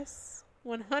fucks. Yes.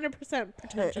 100%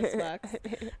 pretentious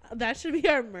fucks. That should be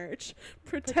our merch.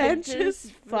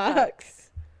 Pretentious fucks.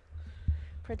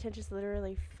 Pretentious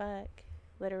literally fuck.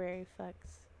 Literary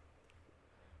fucks.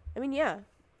 I mean, yeah.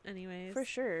 Anyways. For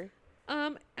sure. I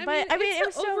mean, it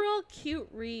was an overall cute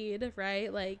read,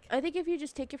 right? Like, I think if you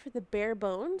just take it for the bare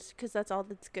bones, because that's all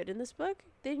that's good in this book,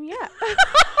 then yeah.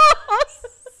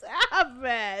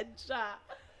 Savage.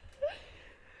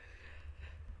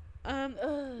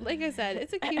 Like I said,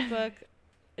 it's a cute book.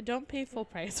 Don't pay full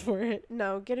price for it.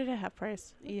 No, get it at half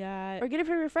price. Yeah. Or get it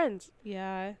for your friends.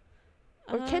 Yeah.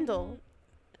 Or Kindle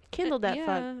that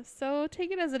fuck. So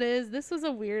take it as it is. This was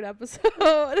a weird episode.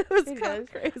 It was kind of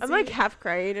crazy. I'm like half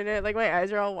crying in it. Like my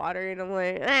eyes are all watery and I'm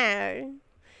like,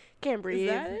 can't breathe.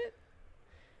 Is that it?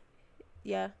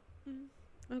 Yeah.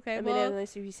 Okay. I mean,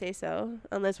 unless if you say so.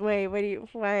 Unless, why?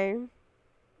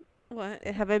 What?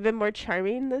 Have I been more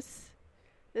charming this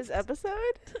This episode?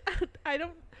 I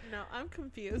don't know. I'm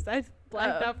confused. I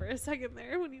blacked out for a second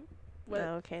there when you. What?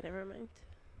 No, okay, never mind.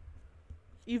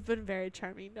 You've been very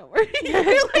charming. Don't worry.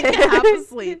 You're like half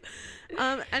asleep.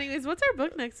 Anyways, what's our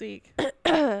book next week?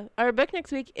 Our book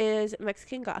next week is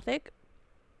Mexican Gothic.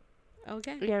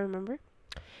 Okay. Yeah, I remember.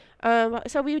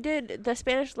 So we did the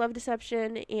Spanish Love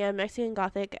Deception and Mexican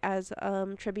Gothic as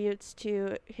tributes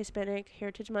to Hispanic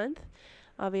Heritage Month.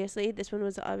 Obviously, this one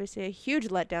was obviously a huge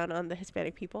letdown on the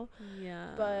Hispanic people. Yeah.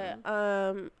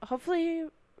 But hopefully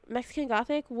Mexican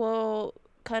Gothic will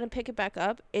kind of pick it back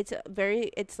up.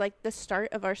 It's like the start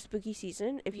of our spooky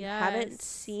season. If you haven't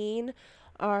seen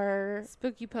our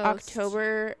spooky post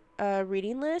October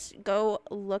reading list, go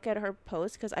look at her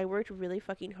post because I worked really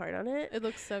fucking hard on it. It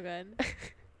looks so good.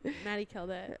 Maddie killed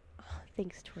it. Oh,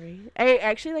 thanks, Tori. I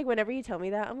actually, like, whenever you tell me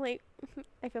that, I'm like,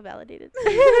 I feel validated.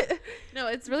 No,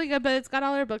 it's really good, but it's got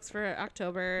all our books for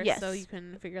October, so you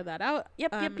can figure that out.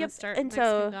 Yep. Start and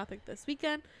Mexican Gothic this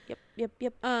weekend.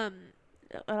 Yep. And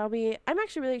I'm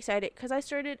actually really excited because I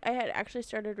had actually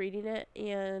started reading it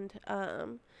and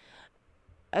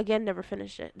again never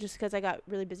finished it just because I got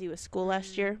really busy with school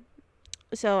last year,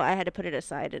 so I had to put it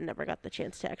aside and never got the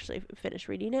chance to actually finish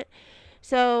reading it.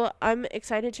 So I'm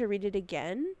excited to read it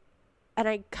again, and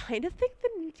I kind of think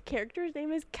the character's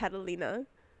name is Catalina.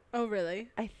 Oh, really?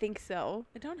 I think so.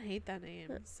 I don't hate that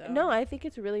name. So no, I think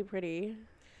it's really pretty.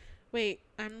 Wait,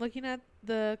 I'm looking at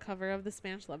the cover of the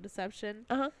Spanish Love Deception.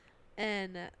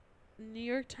 And New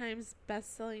York Times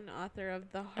best-selling author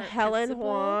of The Heart Helen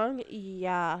Principle, Huang.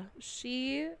 Yeah.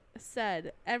 She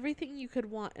said, everything you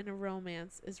could want in a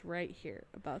romance is right here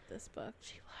about this book.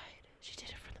 She lied. She did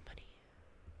it for the money.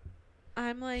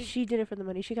 I'm like... She did it for the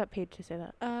money. She got paid to say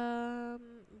that.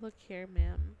 Look here,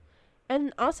 ma'am.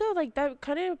 And also, like, that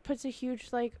kind of puts a huge,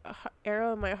 like,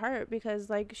 arrow in my heart because,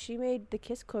 like, she made The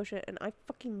Kiss Quotient, and I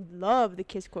fucking love The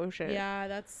Kiss Quotient. Yeah,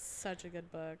 that's such a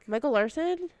good book. Michael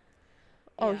Larson?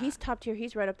 Oh, yeah. He's top tier.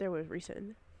 He's right up there with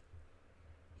Reason.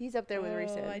 He's up there with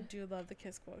Reason. I do love The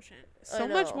Kiss Quotient. So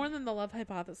much more than The Love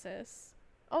Hypothesis.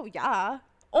 Oh, yeah.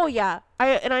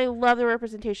 I love the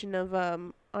representation of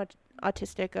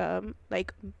autistic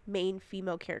like main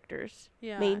female characters.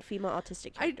 Yeah. Main female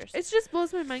autistic characters. It just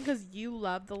blows my mind because you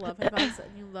love The Love Hypothesis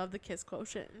and you love The Kiss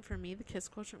Quotient, and for me The Kiss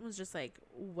Quotient was just like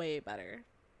way better.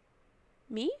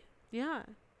 Me? Yeah.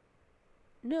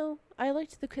 No, I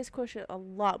liked The Kiss Quotient a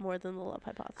lot more than The Love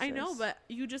Hypothesis. I know, but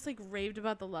you just like raved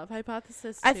about The Love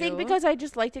Hypothesis too. I think because I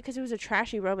just liked it because it was a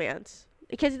trashy romance.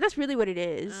 Because that's really what it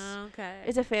is. Okay.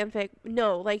 It's a fanfic.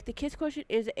 No, like The Kiss Quotient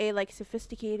is a like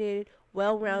sophisticated,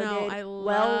 well-rounded,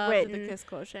 well-written The Kiss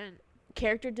Quotient.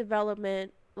 Character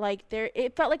development. Like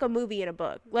it felt like a movie in a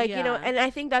book. Like you know, and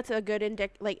I think that's a good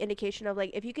indication of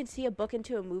like if you can see a book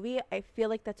into a movie, I feel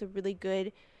like that's a really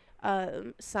good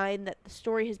sign that the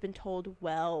story has been told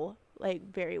well,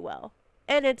 like very well,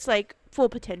 and it's like full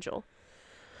potential.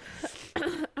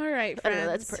 All right, friends. I don't know,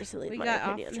 that's personally we my got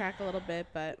opinion. Off track a little bit,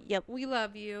 but yep, we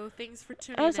love you. Thanks for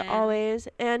tuning in as always,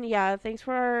 and yeah, thanks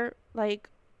for our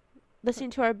listening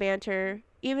to our banter,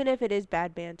 even if it is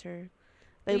bad banter,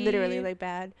 like literally like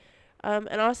bad.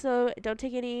 And also don't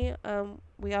take any.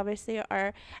 We obviously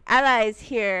are allies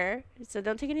here, so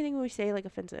don't take anything we say like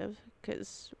offensive,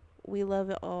 because we love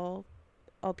it all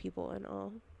people and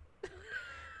all.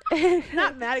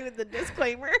 Not Maddie with the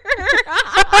disclaimer.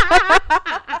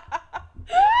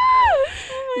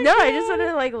 No, I just want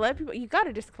to like let people. You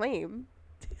gotta disclaim.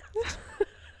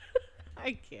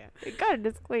 I can't. You gotta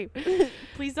disclaim.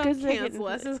 Please don't cancel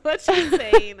us. Is what she's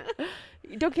saying.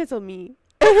 Don't cancel me.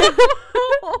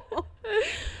 I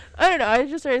don't know. I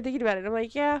just started thinking about it. I'm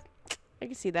like, yeah, I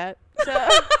can see that. So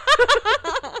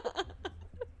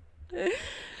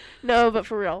no, but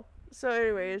for real. So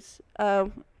anyways,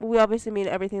 we obviously mean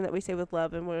everything that we say with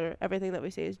love, and everything that we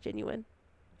say is genuine.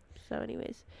 So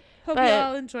anyways. Hope you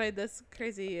all enjoyed this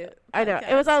crazy podcast. I know.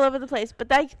 It was all over the place,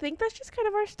 but I think that's just kind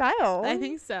of our style. I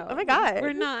think so. Oh my God.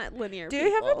 We're not linear Do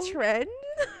we have a trend?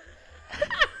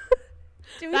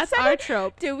 That's our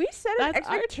trope. Do we set an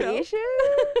expectation?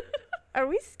 Are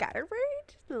we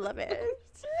scatterbrained? Love it.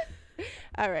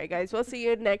 All right, guys. We'll see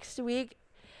you next week.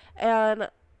 And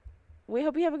we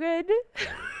hope you have a good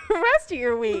rest of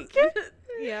your week.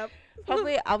 Yep.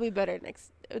 Hopefully, I'll be better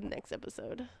next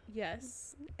episode.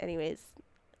 Yes. Anyways.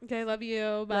 Okay, love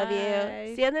you. Bye. Love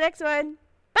you. See you on the next one.